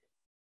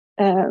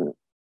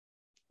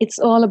 It's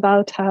all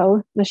about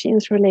how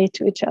machines relate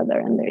to each other,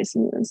 and there is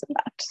nuance in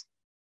that.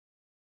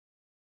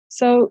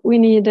 So we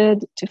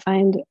needed to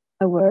find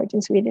a word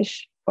in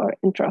Swedish for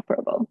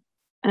interoperable.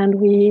 And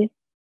we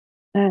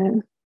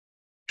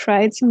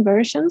tried some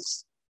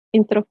versions,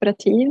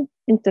 interoperativ,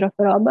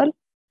 interoperabel.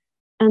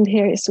 And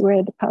here is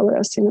where the power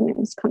of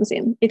synonyms comes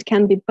in. It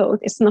can be both.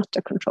 It's not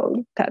a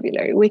controlled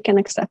vocabulary. We can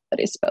accept that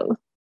it's both.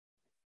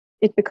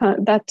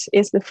 That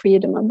is the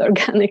freedom of the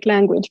organic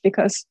language,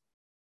 because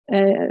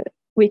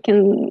we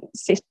can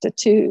sit at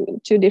two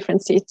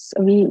different seats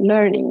of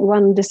learning,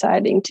 one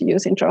deciding to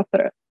use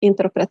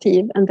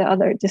interoperative and the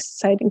other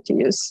deciding to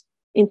use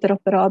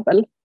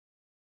interoperable.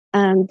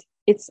 And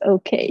it's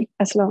okay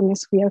as long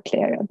as we are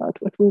clear about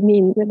what we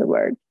mean with the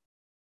word.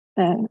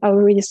 Our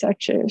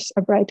researchers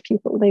are bright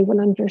people. They will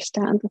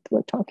understand that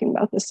we're talking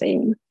about the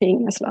same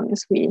thing as long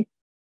as we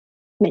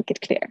make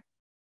it clear.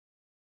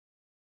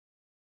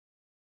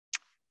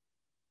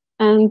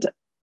 And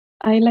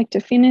I like to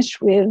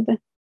finish with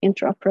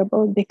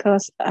interoperable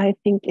because I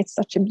think it's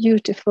such a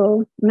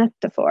beautiful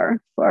metaphor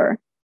for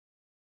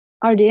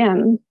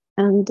RDM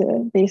and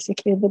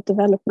basically the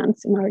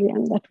developments in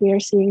RDM that we are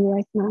seeing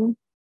right now.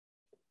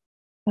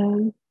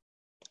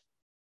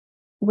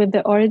 With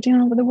the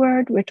origin of the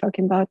word, we're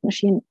talking about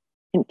machine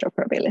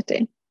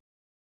interoperability,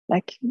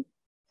 like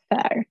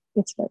FAIR,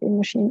 it's very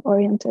machine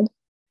oriented.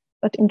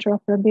 But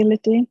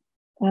interoperability,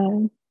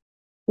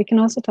 we can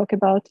also talk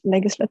about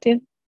legislative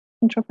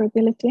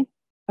interoperability.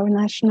 Our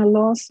national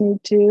laws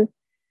need to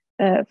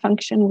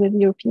function with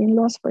European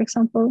laws, for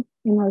example,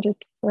 in order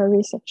for our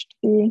research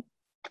to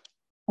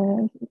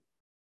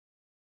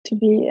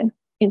be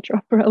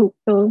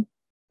interoperable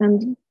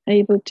and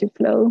able to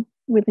flow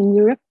within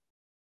Europe.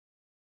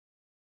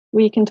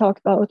 We can talk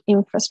about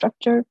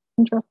infrastructure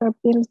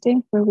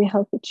interoperability, where we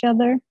help each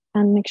other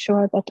and make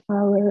sure that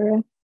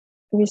our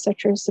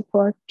researcher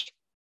support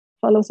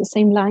follows the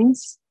same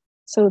lines,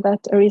 so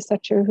that a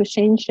researcher who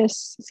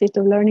changes seat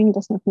of learning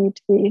does not need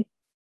to be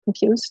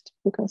confused,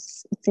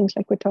 because it seems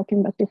like we're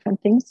talking about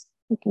different things.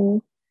 We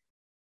can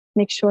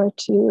make sure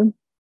to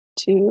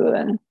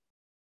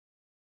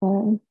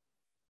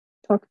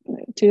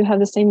have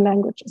the same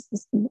language,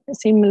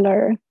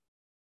 similar,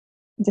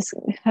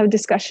 have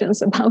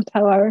discussions about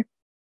how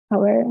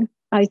our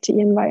IT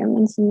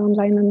environments and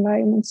online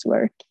environments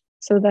work,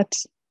 so that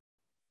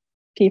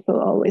people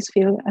always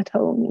feel at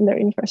home in their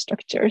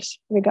infrastructures,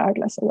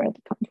 regardless of where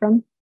they come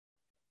from.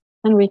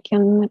 And we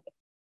can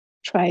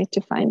try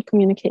to find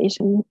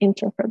communication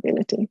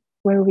interoperability,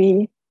 where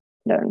we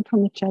learn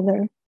from each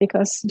other,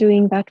 because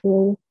doing that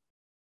will,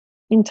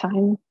 in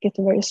time, get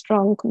a very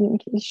strong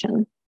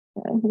communication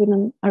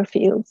within our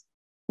fields.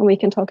 And we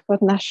can talk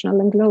about national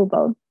and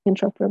global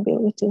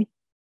interoperability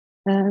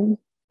and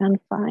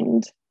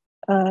find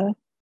a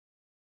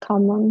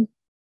common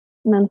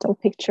mental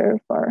picture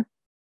for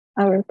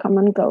our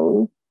common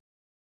goal,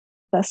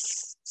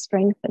 thus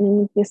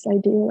strengthening this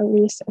idea of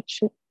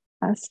research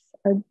as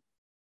a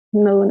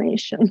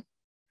no-nation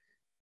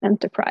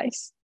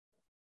enterprise.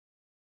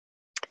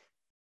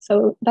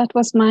 So that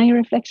was my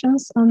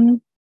reflections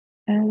on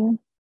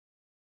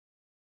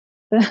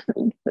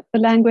the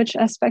language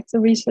aspects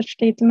of research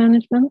data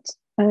management.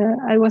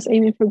 I was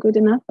aiming for good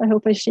enough. I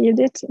hope I achieved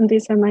it. And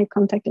these are my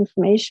contact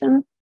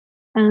information,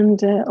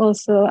 and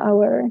also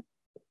our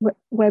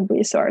web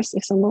resource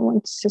if someone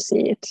wants to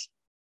see it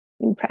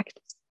in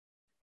practice.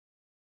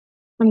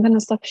 I'm going to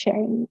stop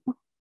sharing now.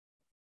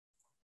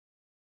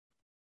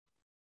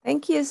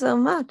 Thank you so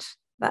much.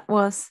 That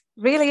was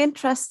really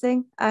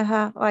interesting.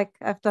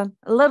 I've done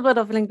a little bit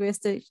of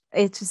linguistics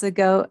ages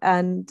ago,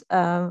 and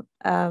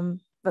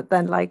but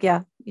then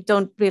you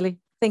don't really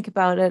think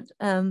about it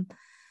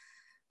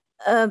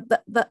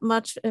that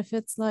much if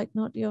it's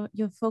not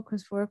your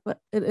focus work, but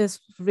it is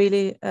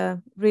really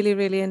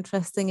really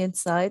interesting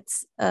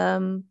insights.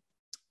 And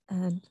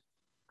I'm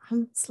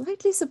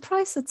slightly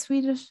surprised that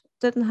Swedish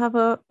didn't have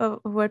a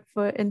word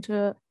for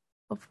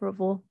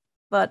interoperable,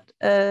 but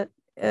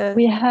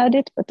we had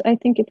it, but I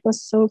think it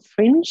was so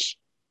fringe,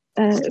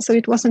 so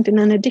it wasn't in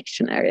any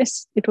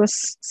dictionaries. It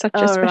was such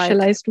a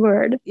specialized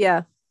word.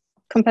 Yeah,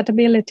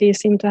 compatibility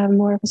seemed to have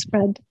more of a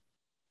spread.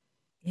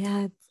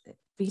 Yeah, it's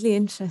really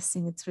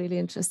interesting. It's really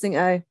interesting.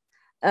 I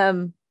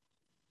have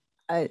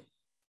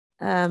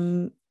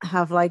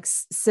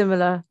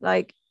similar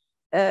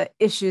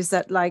issues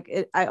that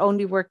I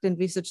only worked in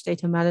research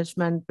data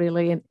management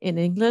really in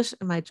English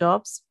in my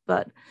jobs,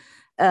 but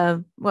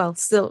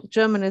still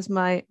German is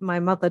my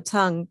mother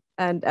tongue,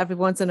 and every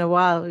once in a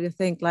while you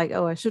think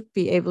oh, I should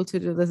be able to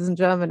do this in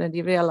German, and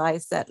you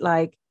realize that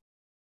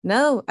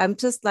no, I'm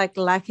just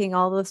lacking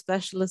all the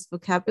specialist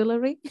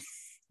vocabulary.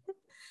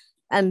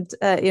 And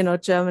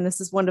German is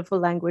this wonderful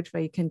language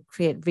where you can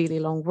create really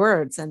long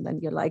words, and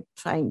then you're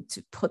trying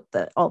to put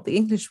all the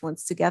English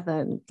ones together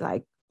and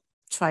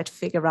try to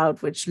figure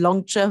out which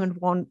long German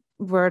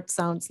word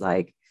sounds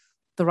like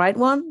the right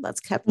one that's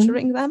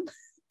capturing them.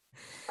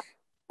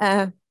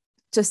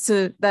 Just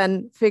to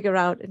then figure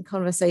out in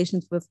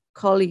conversations with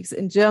colleagues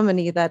in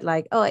Germany that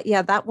oh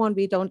yeah, that one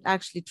we don't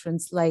actually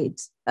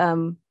translate.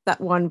 That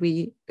one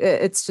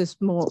it's just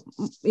more,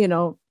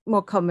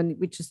 more common.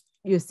 We just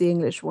use the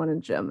English one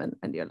in German,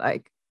 and you're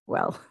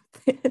well.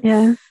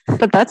 Yeah,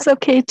 but that's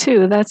okay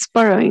too. That's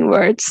borrowing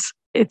words.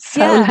 It's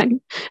so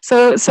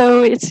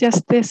it's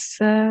just this.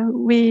 I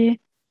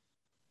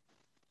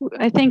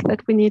think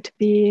that we need to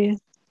be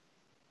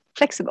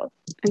flexible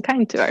and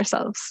kind to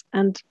ourselves,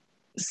 and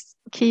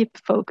keep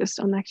focused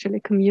on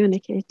actually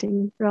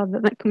communicating rather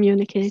than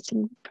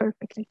communicating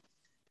perfectly.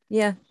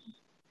 Yeah.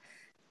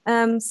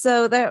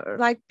 So there,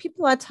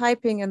 people are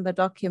typing in the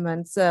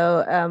document,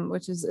 so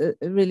which is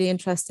really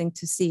interesting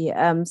to see.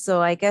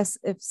 So I guess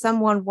if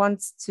someone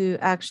wants to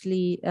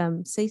actually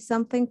say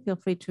something, feel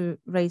free to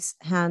raise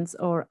hands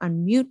or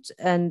unmute,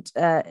 and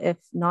if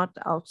not,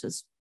 I'll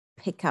just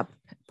pick up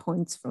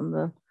points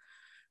from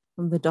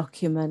the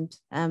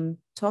document.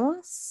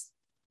 Thomas,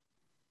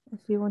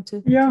 if you want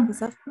to pick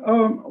this up.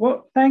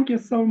 Well, thank you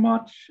so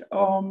much.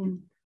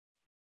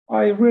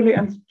 I really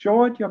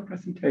enjoyed your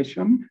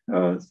presentation,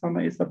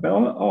 Sanna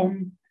Isabel.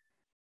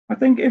 I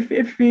think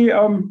if we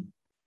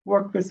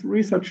work with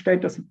research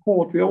data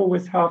support, we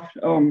always have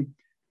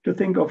to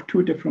think of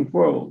two different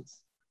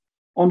worlds.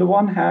 On the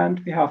one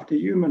hand, we have the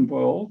human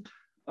world,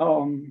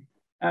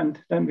 and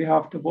then we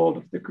have the world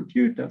of the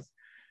computers.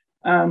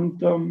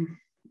 And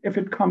if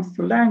it comes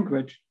to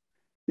language,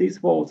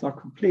 these worlds are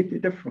completely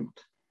different.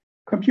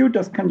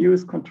 Computers can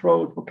use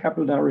controlled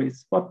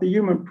vocabularies, but the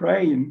human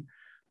brain,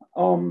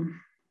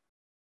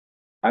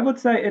 I would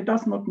say it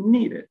does not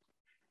need it,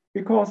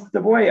 because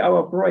the way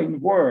our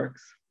brain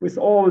works with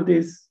all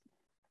these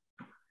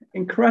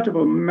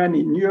incredible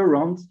many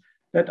neurons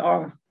that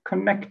are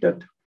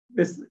connected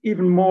with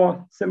even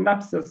more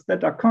synapses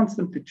that are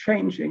constantly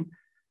changing,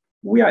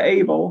 we are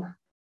able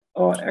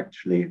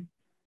actually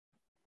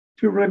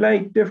to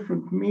relate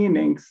different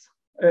meanings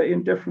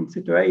in different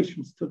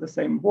situations to the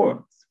same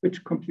words,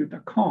 which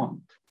computer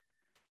can't.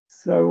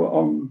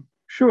 So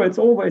sure, it's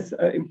always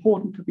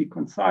important to be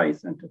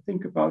concise and to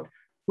think about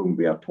whom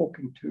we are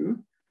talking to.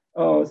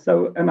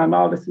 So an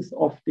analysis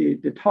of the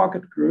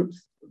target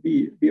groups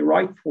we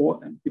write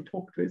for and we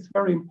talk to is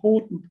very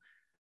important.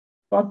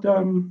 But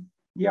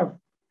yeah,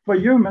 for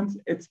humans,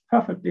 it's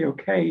perfectly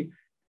okay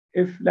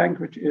if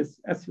language is,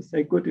 as you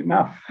say, good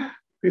enough,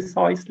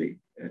 precise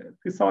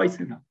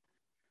enough.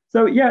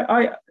 So yeah,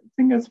 I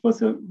think this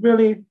was a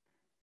really,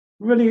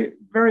 really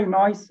very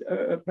nice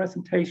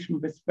presentation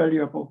with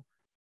valuable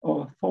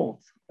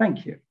thoughts.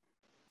 Thank you.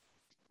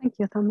 Thank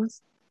you,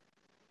 Thomas.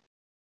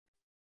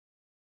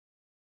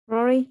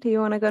 Rory, do you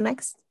want to go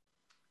next?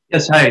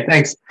 Yes, hi,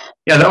 thanks.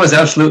 Yeah, that was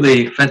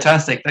absolutely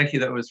fantastic. Thank you.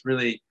 That was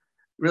really,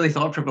 really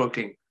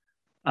thought-provoking.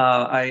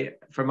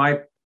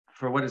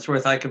 For what it's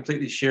worth, I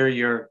completely share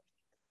your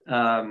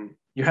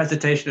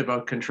hesitation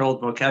about controlled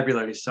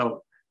vocabulary.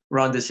 So we're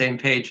on the same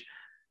page.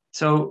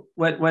 So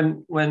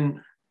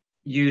when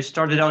you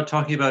started out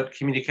talking about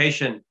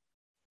communication,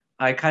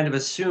 I kind of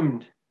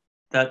assumed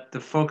that the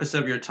focus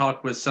of your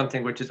talk was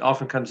something which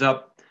often comes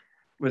up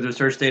with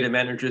research data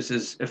managers,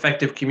 is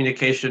effective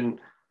communication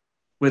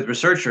with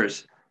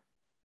researchers.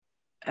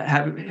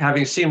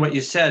 Having seen what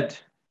you said,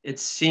 it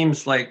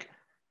seems like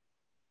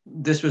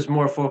this was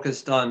more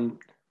focused on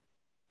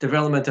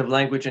development of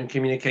language and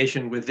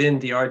communication within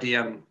the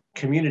RDM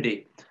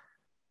community,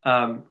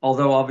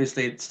 although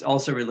obviously it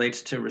also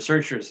relates to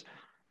researchers.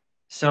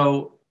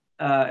 So,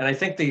 and I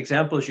think the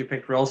examples you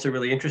picked were also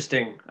really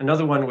interesting.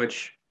 Another one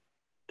which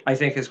I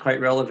think is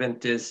quite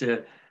relevant is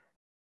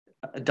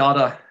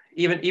data,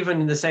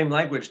 even in the same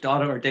language,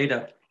 data or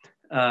data.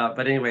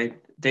 But anyway,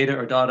 data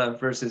or data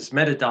versus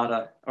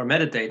metadata or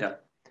metadata.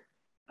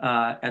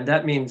 And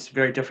that means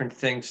very different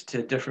things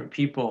to different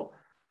people.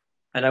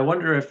 And I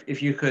wonder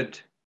if you could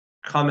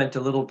comment a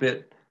little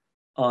bit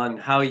on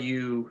how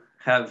you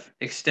have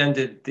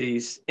extended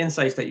these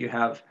insights that you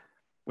have,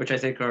 which I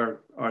think are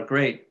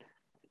great,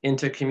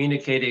 into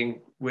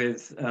communicating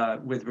with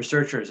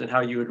researchers, and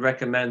how you would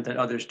recommend that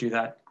others do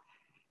that.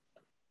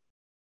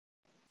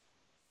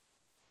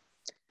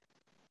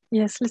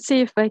 Yes, let's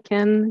see if I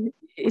can.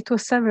 It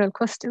was several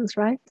questions,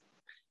 right?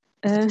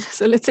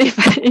 So let's see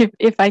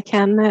if I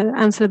can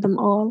answer them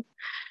all.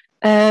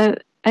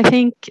 I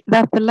think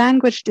that the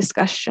language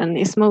discussion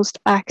is most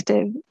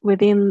active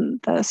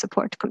within the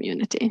support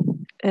community,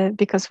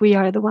 because we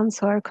are the ones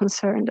who are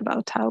concerned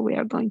about how we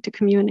are going to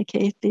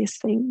communicate these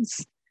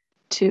things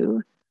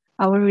to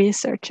our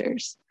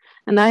researchers.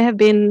 And I have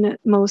been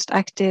most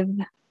active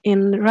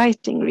in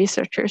writing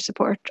researcher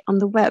support on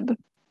the web.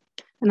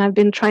 And I've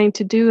been trying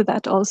to do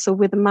that also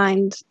with a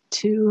mind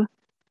to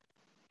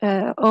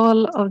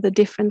all of the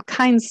different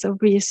kinds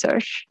of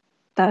research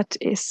that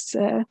is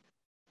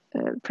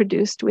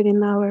produced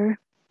within our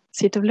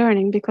seat of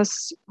learning,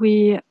 because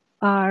we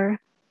are,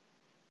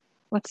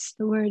 what's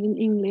the word in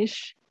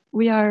English?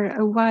 We are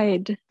a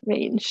wide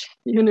range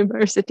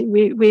university.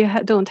 We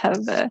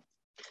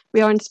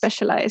aren't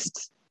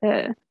specialized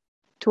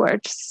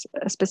towards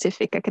a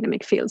specific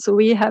academic field. So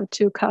we have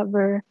to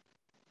cover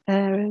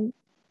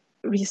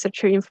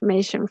researcher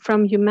information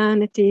from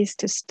humanities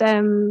to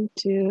STEM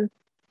to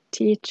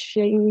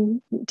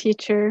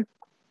teacher,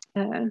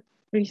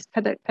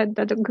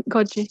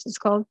 pedagogy is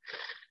called,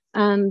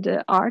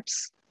 and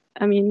arts.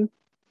 I mean,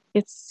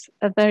 it's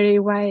a very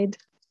wide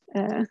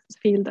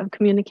field of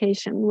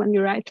communication when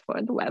you write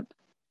for the web.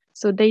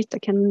 So data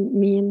can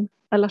mean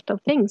a lot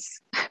of things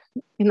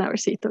in our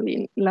seat of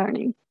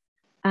learning.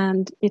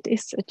 And it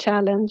is a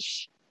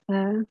challenge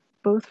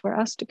both for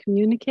us to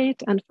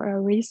communicate and for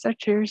our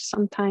researchers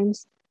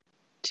sometimes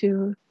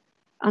to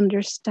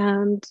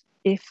understand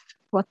if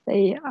what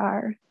they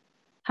are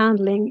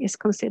handling is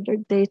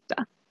considered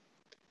data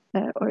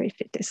or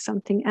if it is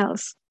something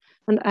else.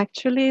 And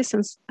actually,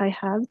 since I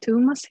have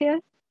Thomas here,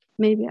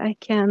 maybe I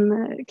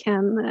can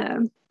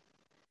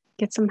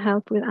get some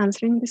help with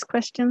answering these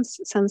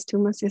questions, since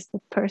Thomas is the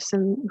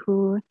person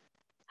who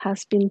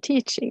has been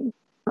teaching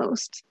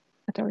most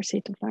at our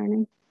seat of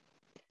learning.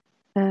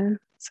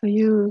 So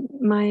you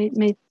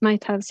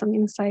might have some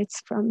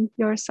insights from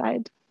your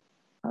side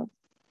of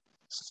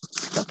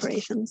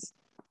operations.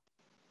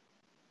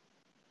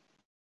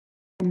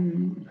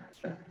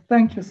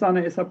 Thank you,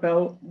 Sanna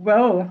Isabel.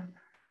 Well,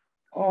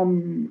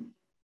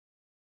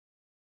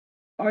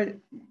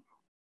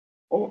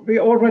 we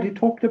already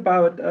talked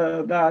about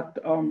that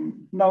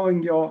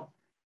knowing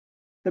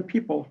the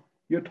people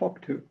you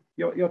talk to,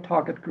 your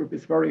target group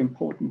is very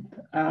important.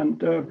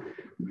 And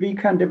we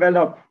can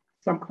develop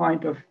some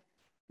kind of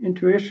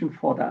intuition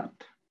for that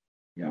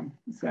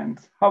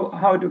sense.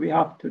 How do we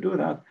have to do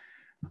that?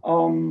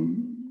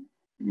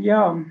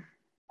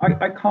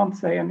 I can't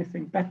say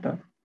anything better.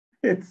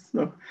 It's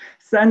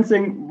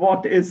sensing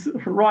what is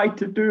right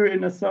to do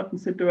in a certain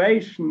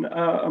situation,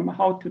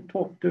 how to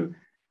talk to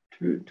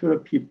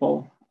the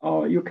people.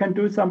 You can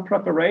do some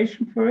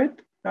preparation for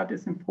it, that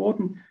is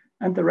important,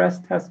 and the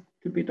rest has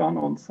to be done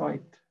on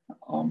site.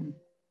 I'm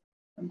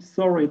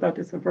sorry, that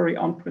is a very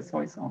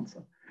unprecise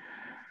answer.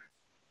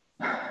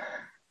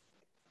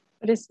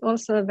 But it's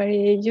also a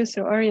very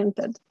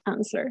user-oriented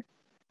answer.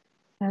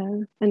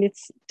 And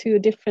it's two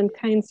different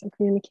kinds of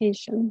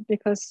communication,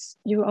 because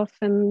you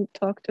often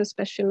talk to a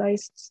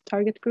specialized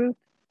target group,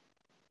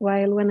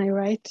 while when I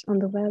write on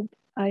the web,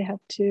 I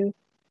have to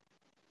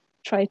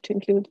try to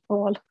include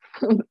all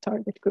the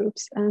target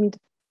groups. And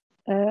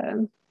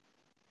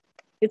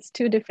it's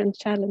two different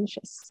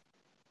challenges.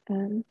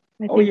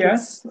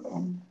 Yes.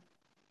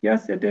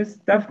 Yes, it is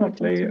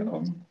definitely.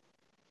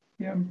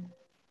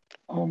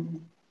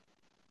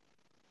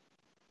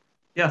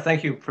 Yeah,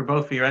 thank you for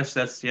both for your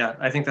answers.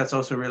 I think that's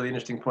also a really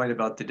interesting point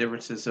about the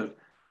differences of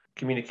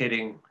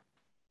communicating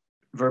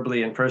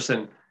verbally in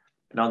person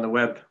and on the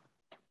web.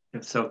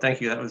 So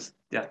thank you. That was,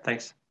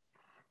 thanks.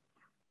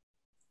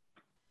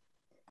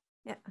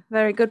 Yeah,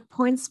 very good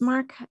points,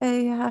 Mark.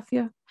 You have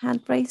your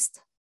hand raised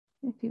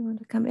if you want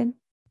to come in.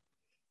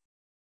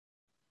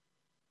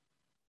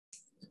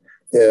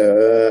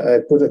 Yeah, I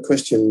put a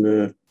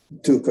question,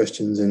 two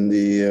questions in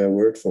the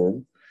Word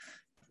form,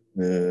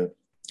 the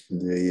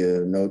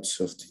notes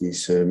of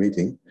this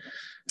meeting.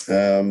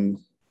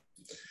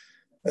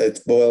 It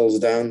boils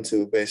down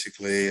to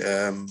basically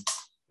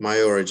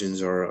my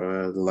origins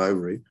are the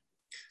library,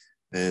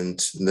 and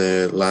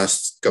the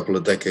last couple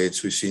of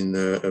decades we've seen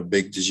a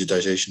big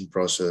digitization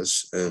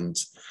process, and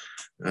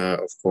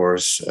of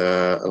course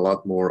a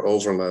lot more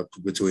overlap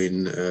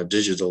between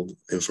digital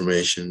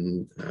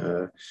information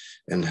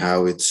and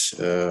how it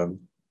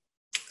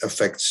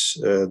affects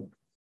the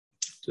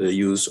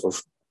use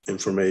of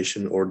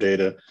information or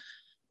data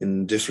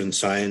in different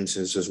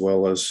sciences, as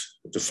well as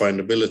the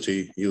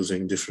findability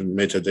using different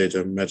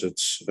metadata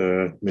methods,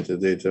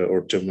 metadata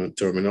or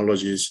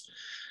terminologies.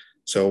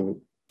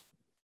 So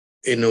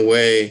in a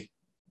way,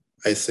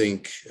 I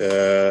think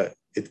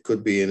it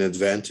could be an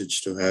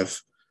advantage to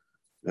have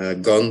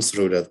gone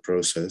through that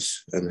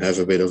process and have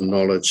a bit of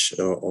knowledge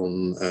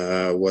on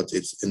what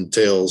it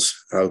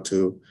entails, how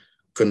to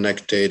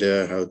connect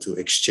data, how to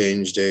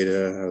exchange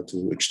data, how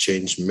to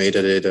exchange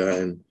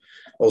metadata, and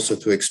also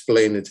to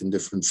explain it in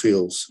different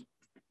fields.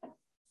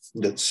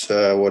 That's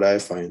what I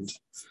find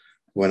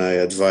when I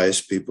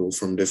advise people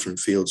from different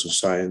fields of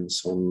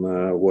science on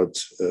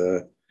what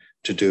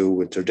to do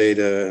with their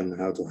data and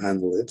how to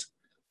handle it.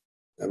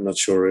 I'm not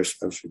sure if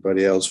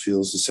everybody else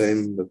feels the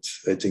same, but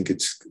I think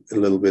it's a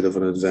little bit of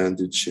an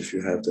advantage if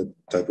you have that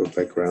type of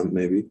background,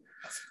 maybe.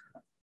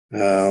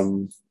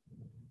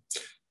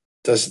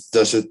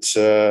 Does it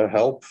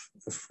help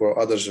for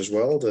others as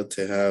well that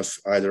they have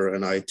either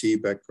an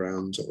IT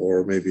background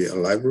or maybe a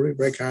library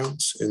background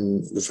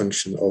in the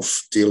function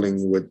of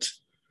dealing with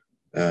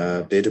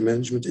data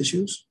management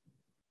issues?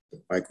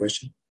 My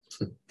question.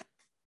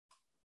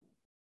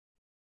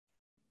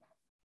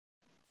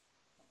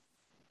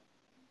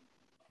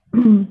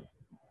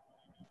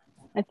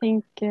 I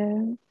think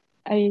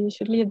I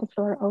should leave the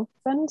floor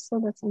open so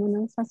that someone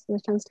else has the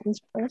chance to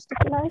answer first, if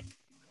you like.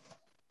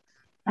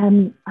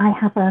 I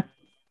have a,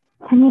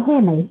 can you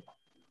hear me?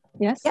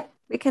 Yes. Yeah,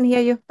 we can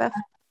hear you, Beth.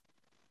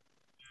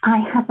 I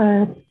have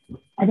an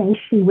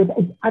issue with,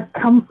 I've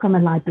come from a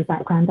library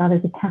background. I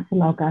was a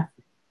cataloguer,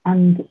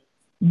 and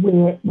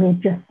we're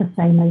just the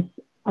same as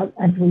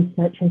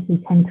researchers. We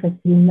tend to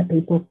assume that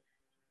people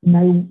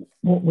know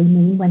what we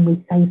mean when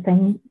we say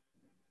things.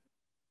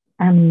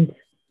 And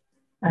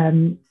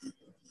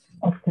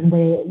often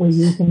we're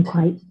using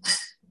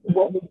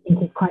what we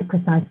think is quite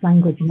precise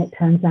language, and it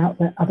turns out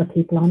that other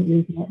people aren't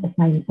using it the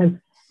same. So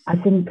I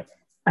think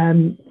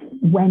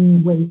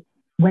when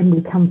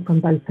we come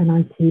from both an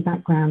IT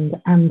background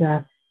and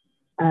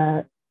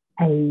a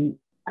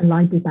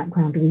library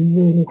background, we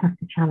really have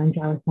to challenge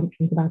our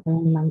assumptions about our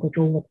own language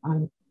all the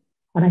time.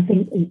 And I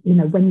think, you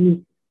know, when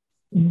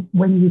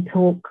you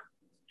talk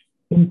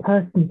in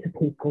person to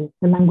people,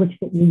 the language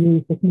that you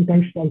use is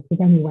negotiated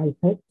anyway.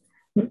 So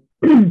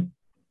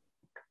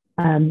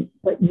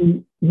but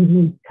you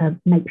need to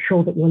make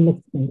sure that you're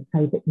listening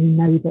so that you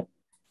know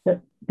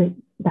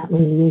that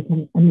really is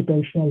a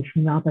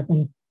negotiation rather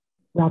than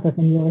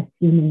you're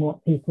assuming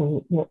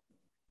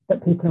that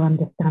people are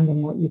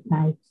understanding what you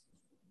say.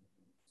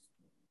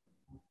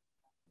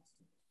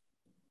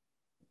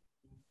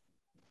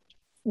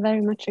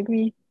 Very much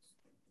agree.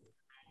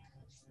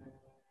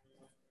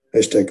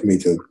 Hashtag me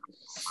too.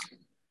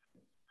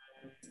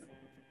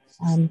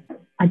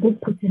 I did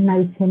put a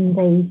note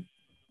in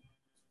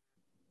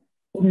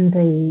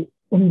the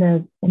in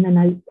the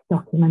notes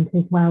document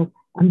as well.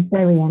 I'm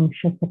very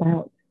anxious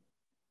about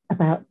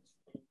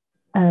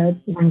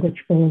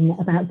language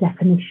about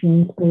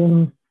definitions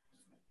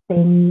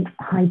being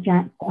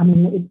hijacked. I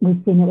mean,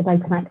 we've seen it with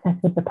open access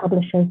with the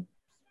publishers,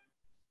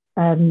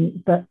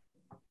 but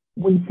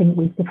we think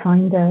we've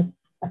defined a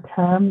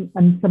term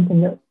and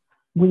something that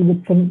we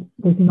would think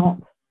was not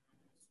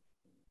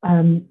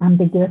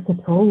ambiguous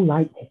at all,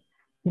 like,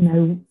 you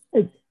know,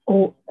 it's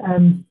all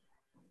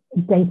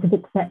date of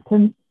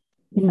acceptance.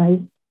 You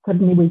know,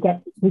 suddenly we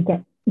get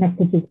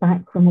messages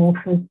back from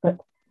authors, but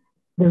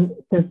the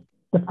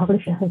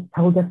publisher has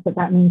told us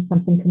that means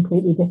something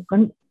completely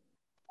different.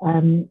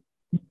 And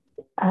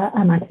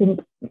I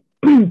think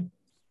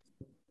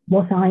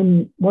what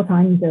I'm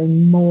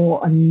doing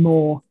more and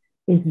more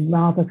is,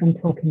 rather than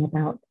talking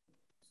about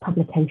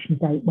publication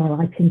date, where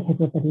I think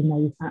everybody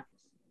knows that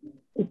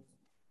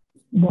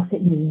what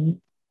it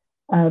means,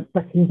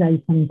 but is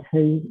open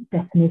to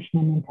definition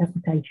and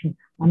interpretation.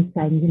 I'm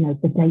saying, you know,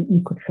 the date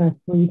you could first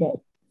read it,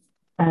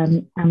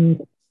 and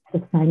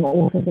sort of saying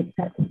authors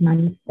accepted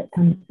manuscript.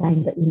 I'm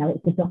saying that, you know,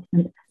 it's a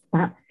document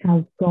that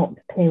has got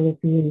peer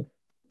review,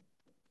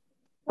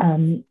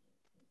 that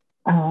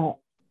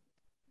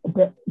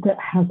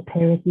has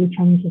peer review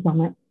changes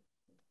on it,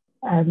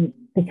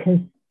 because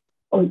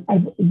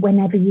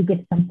whenever you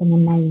give something a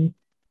name,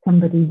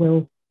 somebody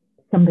will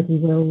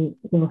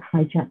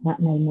hijack that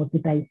name or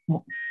debase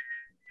it.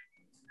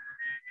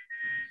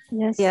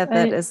 Yes. Yeah,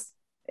 that is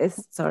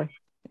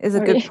a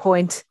good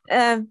point.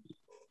 And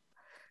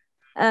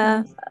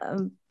I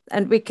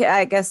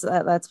guess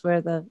that's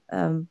where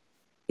the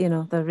you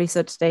know, the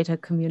research data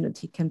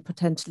community can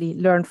potentially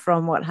learn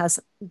from what has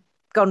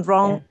gone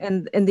wrong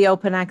in the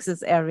open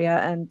access area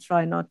and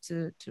try not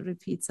to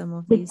repeat some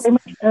of these. It's so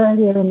much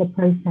earlier in the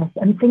process,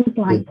 and things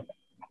like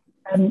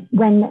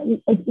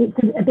when it's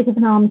a bit of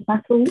an arms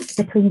battle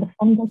between the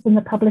funders and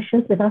the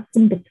publishers, with us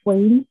in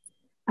between.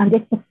 And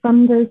if the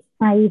funders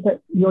say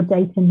that your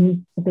data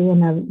needs to be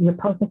in a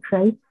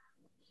repository,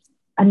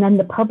 and then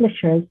the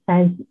publisher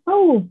says,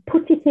 oh,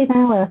 put it in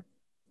our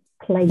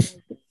place,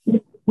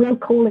 we'll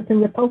call it a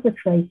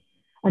repository.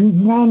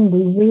 And then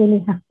we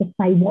really have to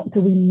say, what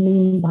do we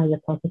mean by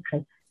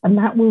repository? And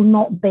that will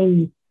not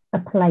be a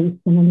place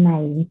and a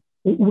name.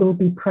 It will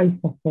be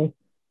processes.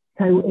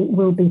 So it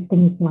will be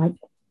things like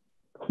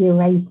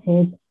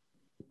curated,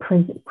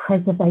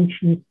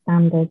 preservation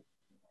standards,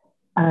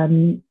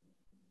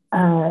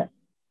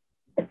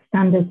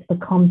 standards for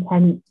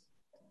content,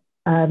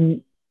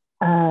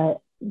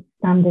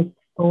 standards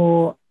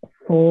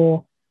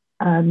for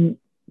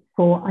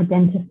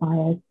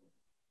identifiers,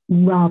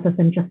 rather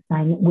than just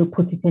saying we'll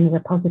put it in a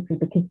repository,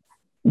 because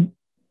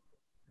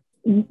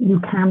you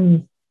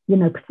can, you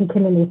know,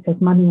 particularly if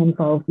there's money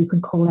involved, you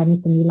can call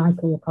anything you like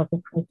a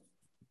repository.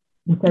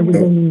 And so we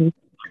really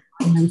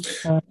need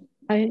to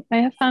I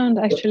have found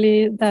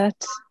actually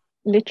that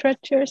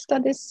literature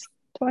studies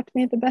taught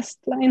me the best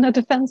line of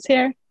defense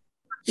here,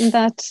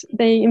 that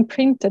they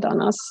imprinted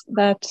on us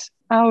that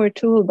our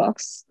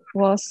toolbox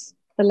was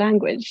the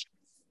language.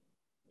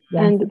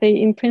 Yeah. And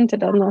they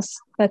imprinted on us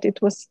that it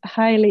was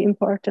highly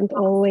important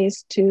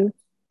always to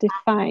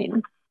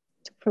define,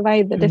 to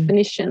provide the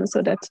definition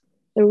so that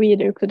the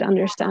reader could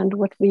understand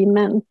what we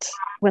meant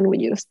when we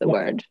used the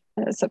word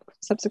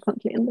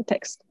subsequently in the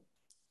text.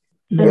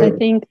 Yeah. And I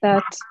think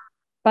that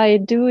by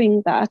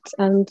doing that,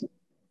 and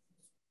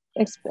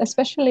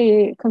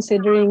especially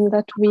considering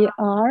that we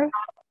are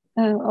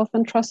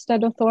often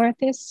trusted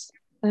authorities,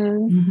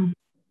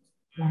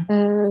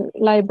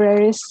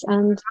 libraries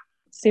and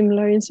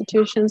similar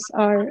institutions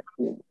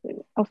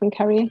often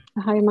carry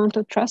a high amount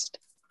of trust,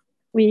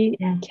 we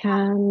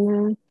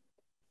can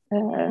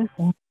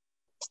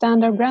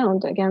stand our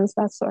ground against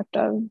that sort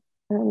of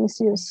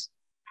misuse.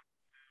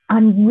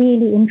 I'm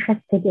really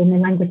interested in a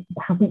language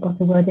that hasn't got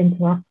a word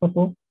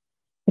interoperable,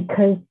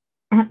 because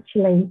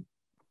actually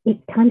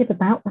it's kind of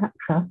about that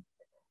trust,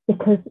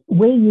 because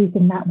we're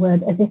using that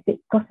word as if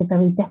it's got a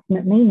very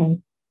definite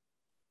meaning.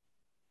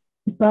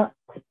 But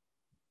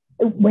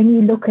when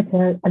you look at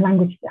a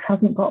language that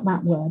hasn't got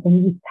that word,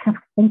 and you have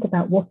to think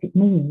about what it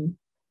means,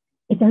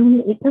 it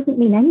doesn't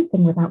mean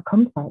anything without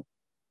context.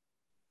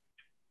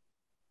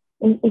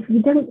 If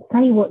you don't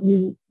say what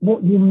you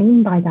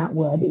mean by that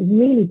word, it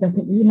really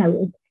doesn't, you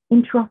know, it's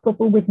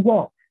interoperable with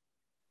what?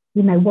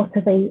 You know, what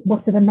are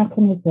the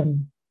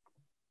mechanisms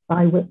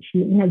by which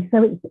you know,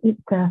 so it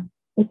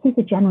is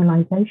a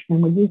generalization,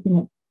 and we're using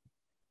it.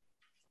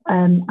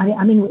 I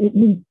mean, it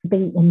needs to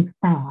be in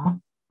fair,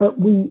 but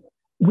we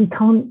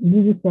can't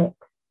use it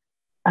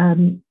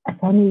in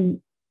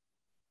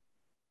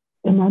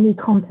any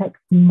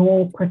context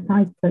more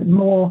precise, but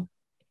more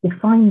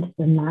defined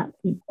than that,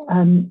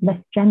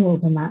 less general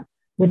than that,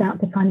 without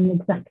defining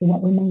exactly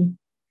what we mean.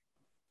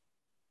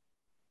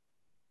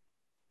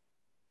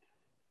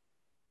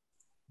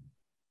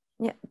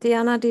 Yeah,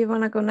 Diana, do you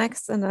want to go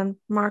next? And then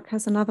Mark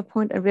has another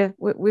point. And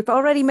we've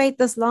already made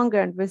this longer,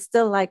 and we're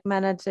still like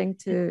managing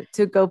to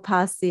go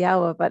past the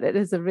hour, but it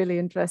is a really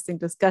interesting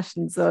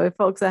discussion. So if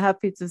folks are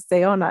happy to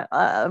stay on,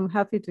 I'm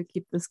happy to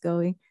keep this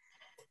going.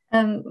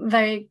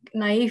 Very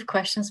naive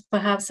questions,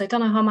 perhaps. I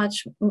don't know how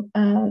much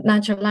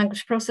natural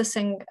language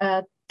processing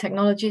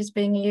technology is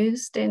being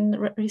used in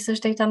research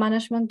data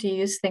management. Do you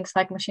use things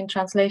like machine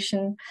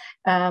translation,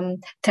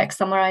 text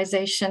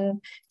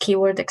summarization,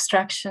 keyword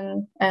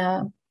extraction?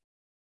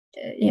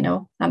 You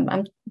know,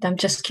 I'm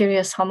just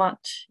curious how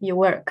much you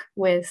work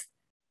with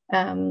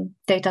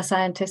data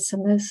scientists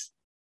in this,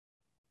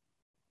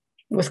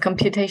 with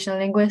computational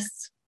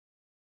linguists.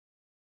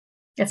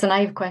 It's a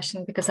naive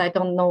question because I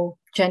don't know,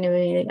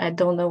 genuinely, I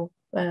don't know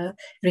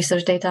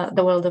research data,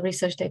 the world of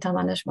research data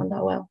management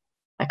that well,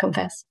 I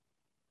confess.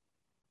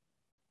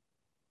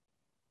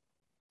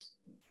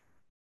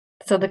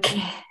 So the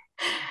key.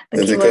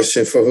 The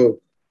question for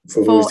who?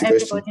 For who is the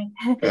everybody.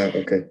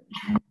 question? Okay.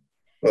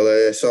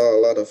 Well, I saw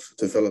a lot of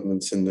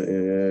developments in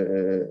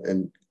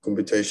and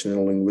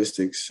computational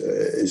linguistics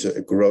is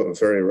a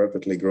very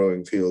rapidly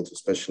growing field,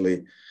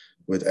 especially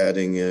with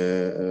adding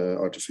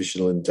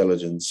artificial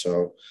intelligence.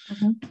 So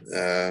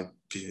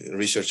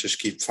researchers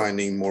keep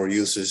finding more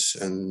uses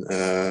and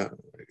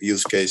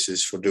use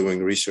cases for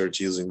doing research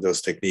using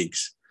those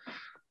techniques.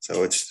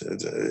 So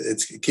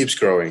it keeps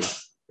growing,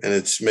 and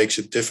it makes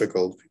it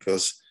difficult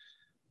because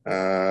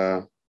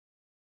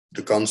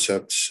the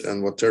concepts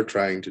and what they're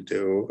trying to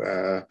do,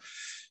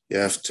 you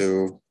have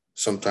to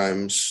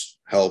sometimes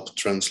help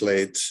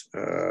translate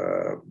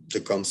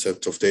the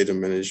concept of data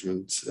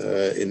management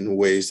in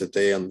ways that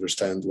they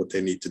understand what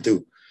they need to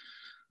do.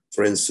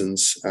 For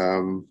instance,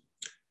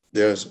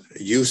 they're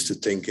used to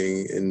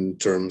thinking in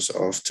terms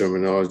of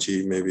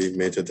terminology, maybe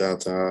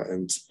metadata,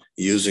 and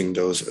using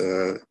those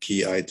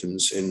key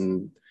items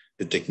in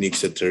the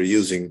techniques that they're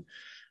using.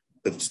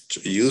 But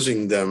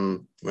using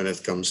them when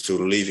it comes to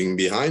leaving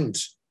behind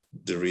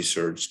the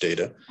research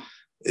data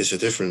is a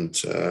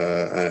different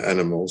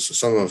animal. So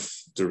some of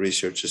the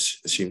researchers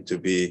seem to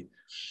be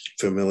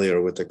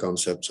familiar with the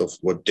concepts of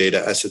what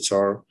data assets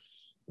are,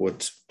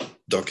 what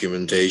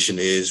documentation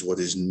is, what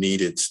is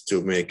needed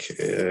to make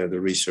the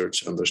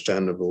research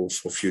understandable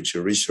for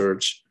future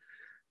research,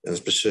 and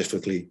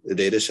specifically the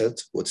data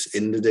set, what's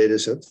in the data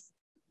set.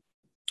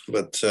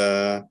 But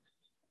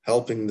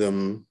helping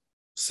them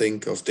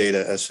think of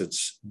data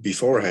assets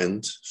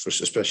beforehand,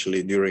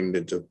 especially during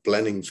the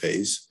planning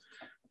phase,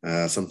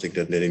 something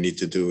that they need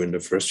to do in the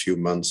first few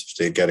months. If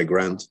they get a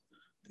grant,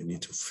 they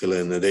need to fill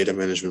in a data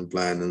management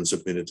plan and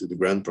submit it to the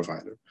grant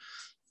provider.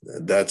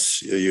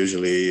 That's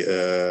usually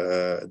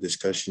a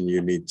discussion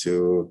you need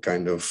to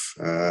kind of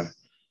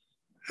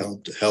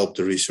help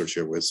the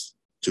researcher with,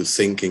 to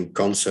think in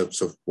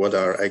concepts of what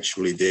are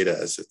actually data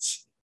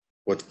assets,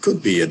 what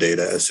could be a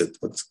data asset,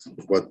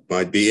 what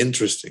might be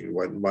interesting,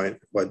 what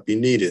might be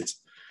needed.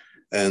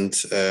 And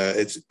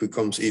it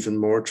becomes even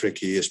more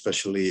tricky,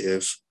 especially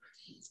if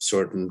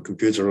certain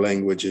computer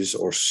languages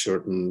or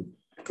certain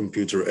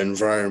computer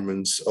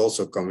environments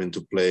also come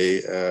into play,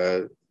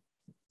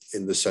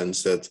 in the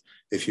sense that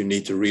if you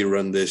need to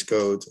rerun this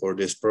code or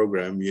this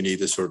program, you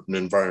need a certain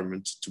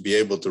environment to be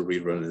able to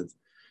rerun it.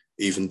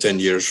 Even 10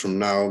 years from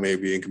now,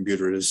 maybe a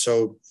computer is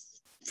so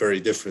very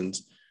different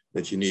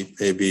that you need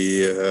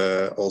maybe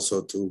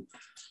also to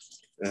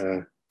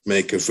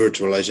make a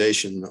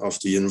virtualization of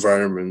the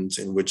environment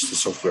in which the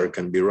software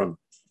can be run.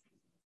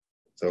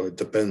 So it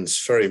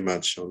depends very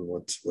much on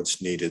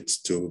what's needed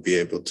to be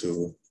able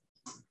to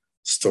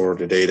store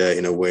the data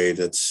in a way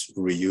that's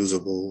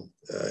reusable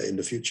in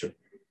the future.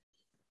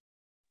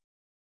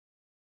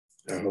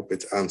 I hope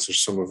it answers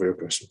some of your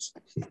questions.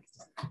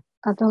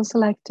 I'd also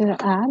like to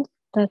add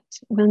that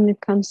when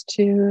it comes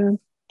to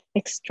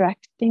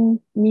extracting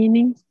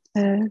meaning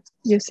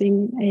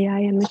using AI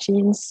and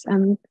machines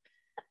and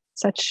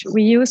such,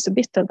 we use a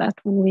bit of that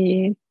when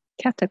we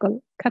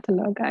catalog.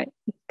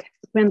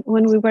 When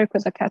we work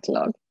with a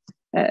catalog,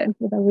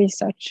 with a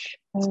research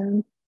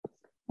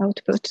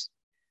output.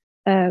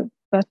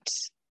 But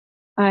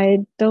I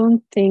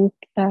don't think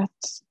that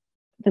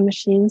the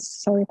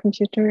machines or a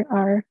computer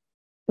are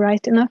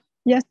bright enough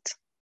yet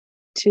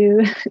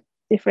to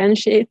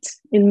differentiate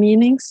in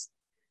meanings.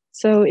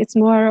 So it's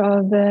more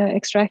of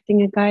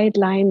extracting a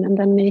guideline and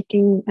then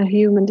making a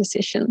human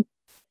decision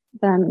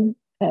than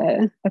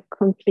a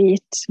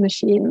complete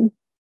machine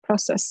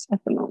process at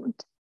the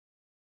moment.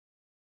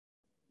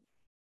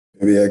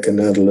 Maybe I can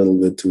add a little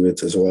bit to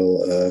it as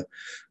well.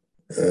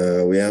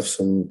 We have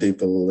some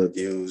people that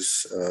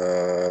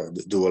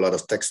do a lot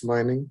of text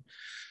mining.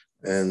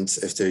 And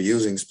if they're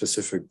using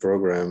specific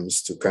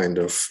programs to kind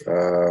of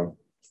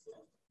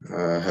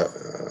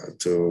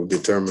to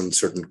determine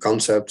certain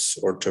concepts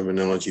or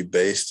terminology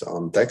based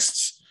on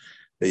texts,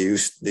 they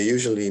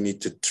usually need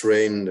to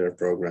train their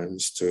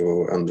programs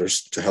to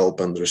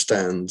help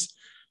understand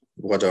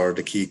what are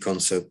the key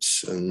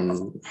concepts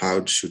and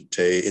how should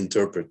they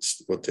interpret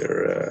what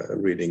they're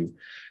reading.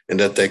 And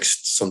that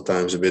takes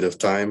sometimes a bit of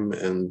time,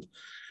 and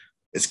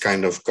it's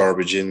kind of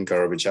garbage in,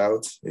 garbage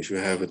out. If you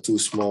have a too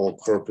small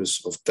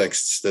corpus of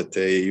texts that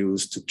they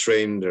use to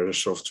train their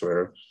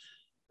software,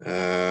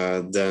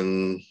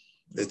 then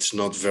it's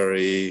not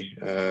very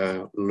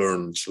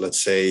learned.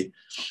 Let's say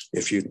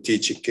if you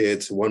teach a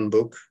kid one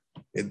book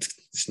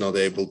it's not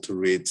able to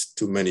read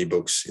too many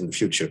books in the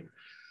future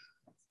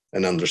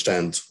and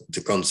understand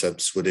the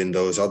concepts within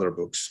those other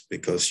books,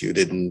 because you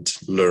didn't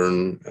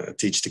learn,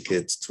 teach the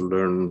kids to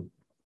learn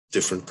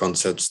different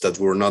concepts that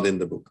were not in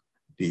the book,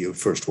 the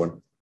first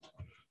one.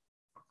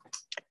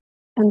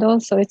 And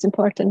also it's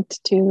important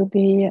to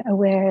be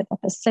aware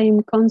that the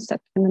same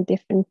concept can have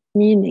different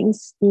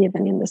meanings,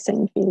 even in the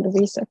same field of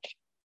research.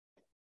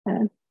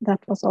 That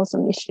was also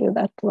an issue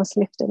that was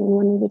lifted in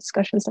one of the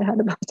discussions I had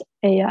about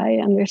AI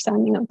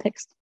understanding of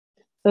text.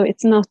 So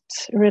it's not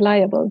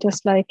reliable,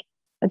 just like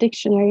a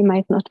dictionary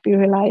might not be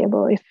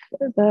reliable if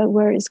the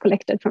word is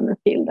collected from a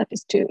field that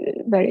is too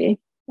very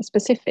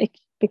specific,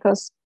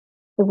 because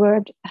the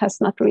word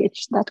has not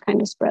reached that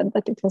kind of spread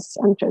that it has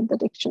entered the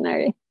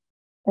dictionary.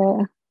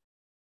 So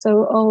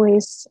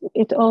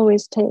it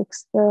always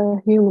takes the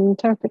human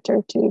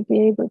interpreter to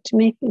be able to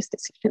make these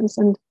decisions,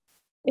 and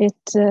it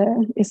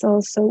is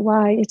also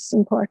why it's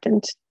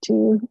important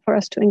for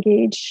us to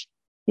engage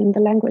in the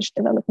language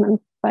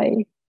development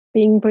by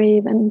being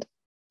brave and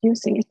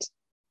using it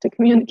to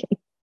communicate.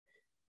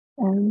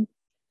 I'm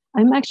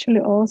actually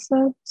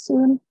also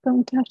soon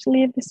going to have to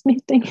leave this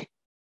meeting.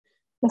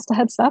 Just a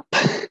heads up.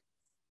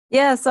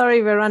 Yeah,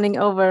 sorry, we're running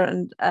over,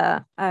 and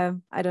I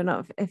don't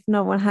know if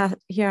no one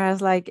here has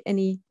like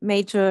any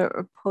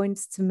major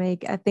points to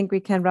make. I think we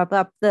can wrap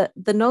up.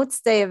 The notes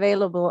stay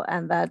available,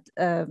 and that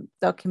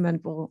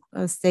document will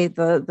stay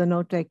the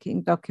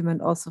note-taking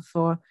document also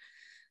for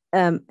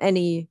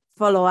any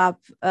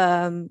follow-up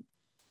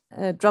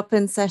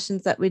drop-in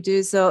sessions that we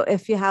do. So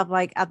if you have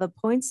like other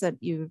points that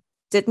you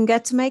didn't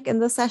get to make in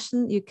the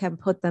session, you can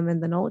put them in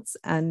the notes,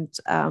 and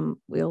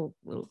we'll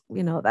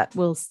that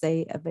will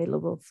stay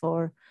available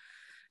for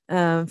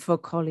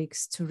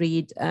colleagues to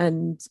read,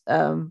 and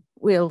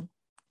we'll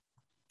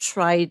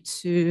try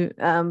to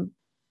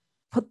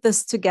put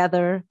this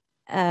together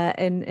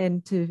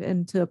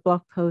into a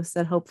blog post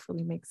that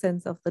hopefully makes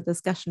sense of the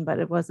discussion. But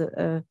it was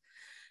a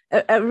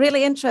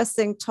really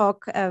interesting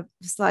talk,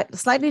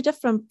 slightly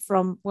different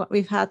from what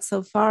we've had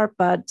so far,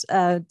 but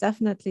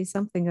definitely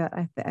something that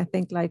I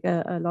think like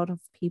a lot of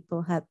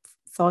people had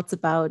thoughts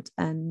about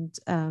and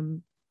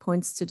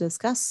points to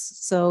discuss.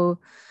 So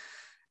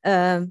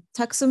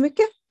tack så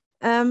mycket,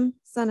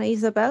 Sanna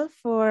Isabel,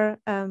 for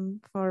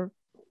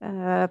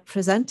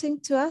presenting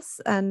to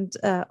us, and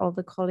all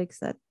the colleagues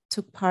that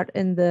took part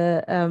in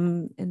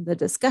the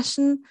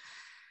discussion.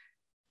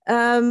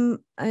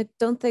 I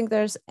don't think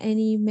there's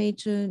any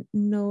major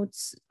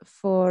notes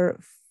for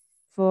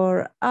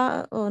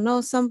oh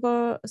no,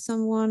 someone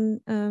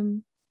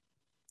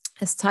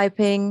is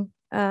typing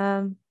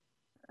there,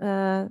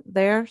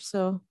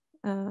 so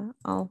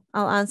I'll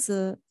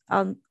answer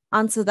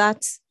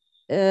that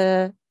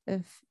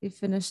if you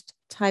finished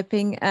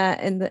typing.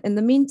 In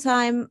the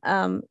meantime,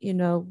 you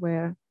know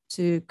where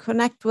to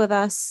connect with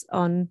us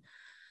on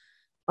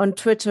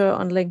Twitter,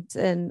 on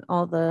LinkedIn.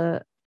 All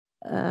the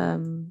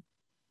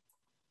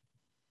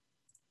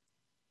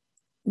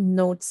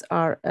notes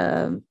are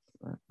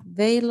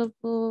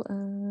available,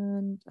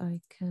 and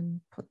I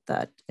can put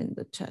that in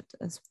the chat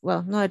as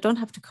well. No, I don't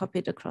have to copy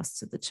it across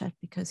to the chat,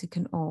 because you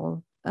can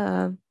all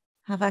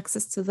have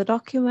access to the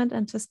document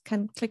and just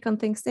can click on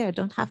things there. I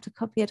don't have to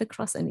copy it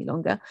across any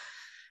longer.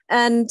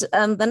 And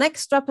the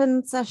next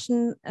drop-in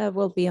session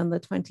will be on the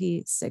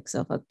 26th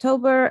of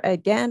October.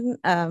 Again,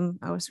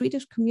 our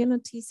Swedish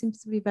community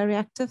seems to be very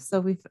active,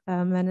 so we've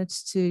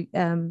managed to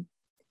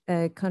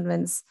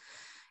convince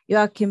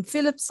Joachim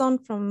Philipsson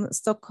from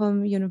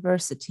Stockholm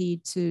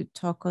University to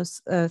talk us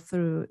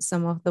through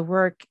some of the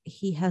work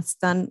he has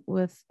done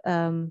with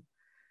the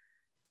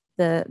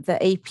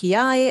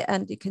API.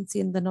 And you can see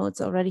in the notes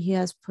already he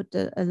has put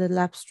a little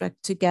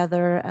abstract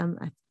together,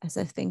 as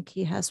I think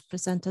he has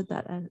presented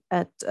that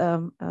at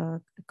a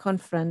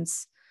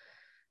conference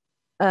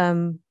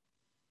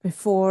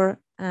before.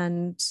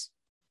 And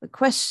the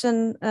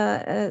question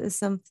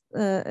is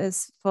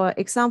for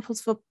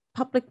examples for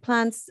public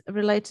plans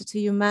related to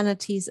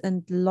humanities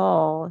and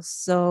law.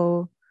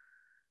 So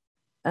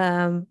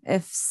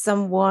if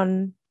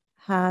someone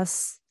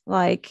has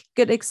like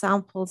good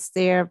examples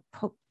there,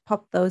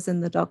 pop those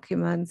in the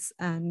documents,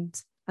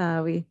 and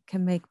we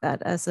can make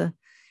that as a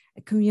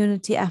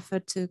community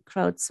effort to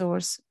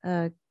crowdsource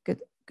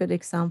good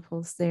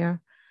examples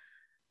there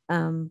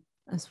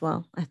as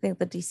well. I think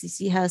the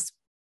DCC has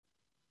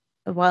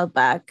a while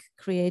back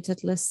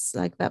created lists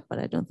like that, but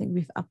I don't think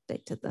we've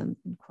updated them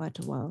in quite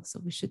a while, so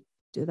we should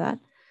do that.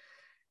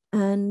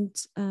 And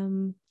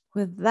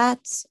with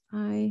that,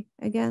 I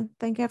again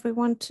thank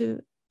everyone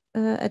to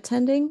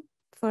attending,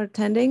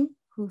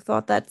 who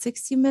thought that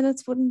 60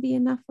 minutes wouldn't be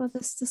enough for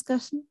this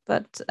discussion,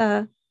 but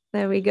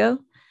there we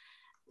go.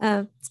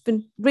 It's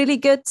been really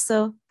good,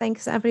 so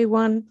thanks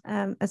everyone,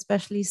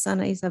 especially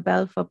Sanna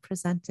Isabel for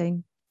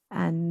presenting,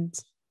 and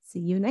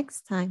see you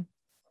next time.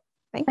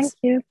 Thanks. Thank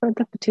you for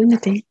the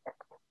opportunity.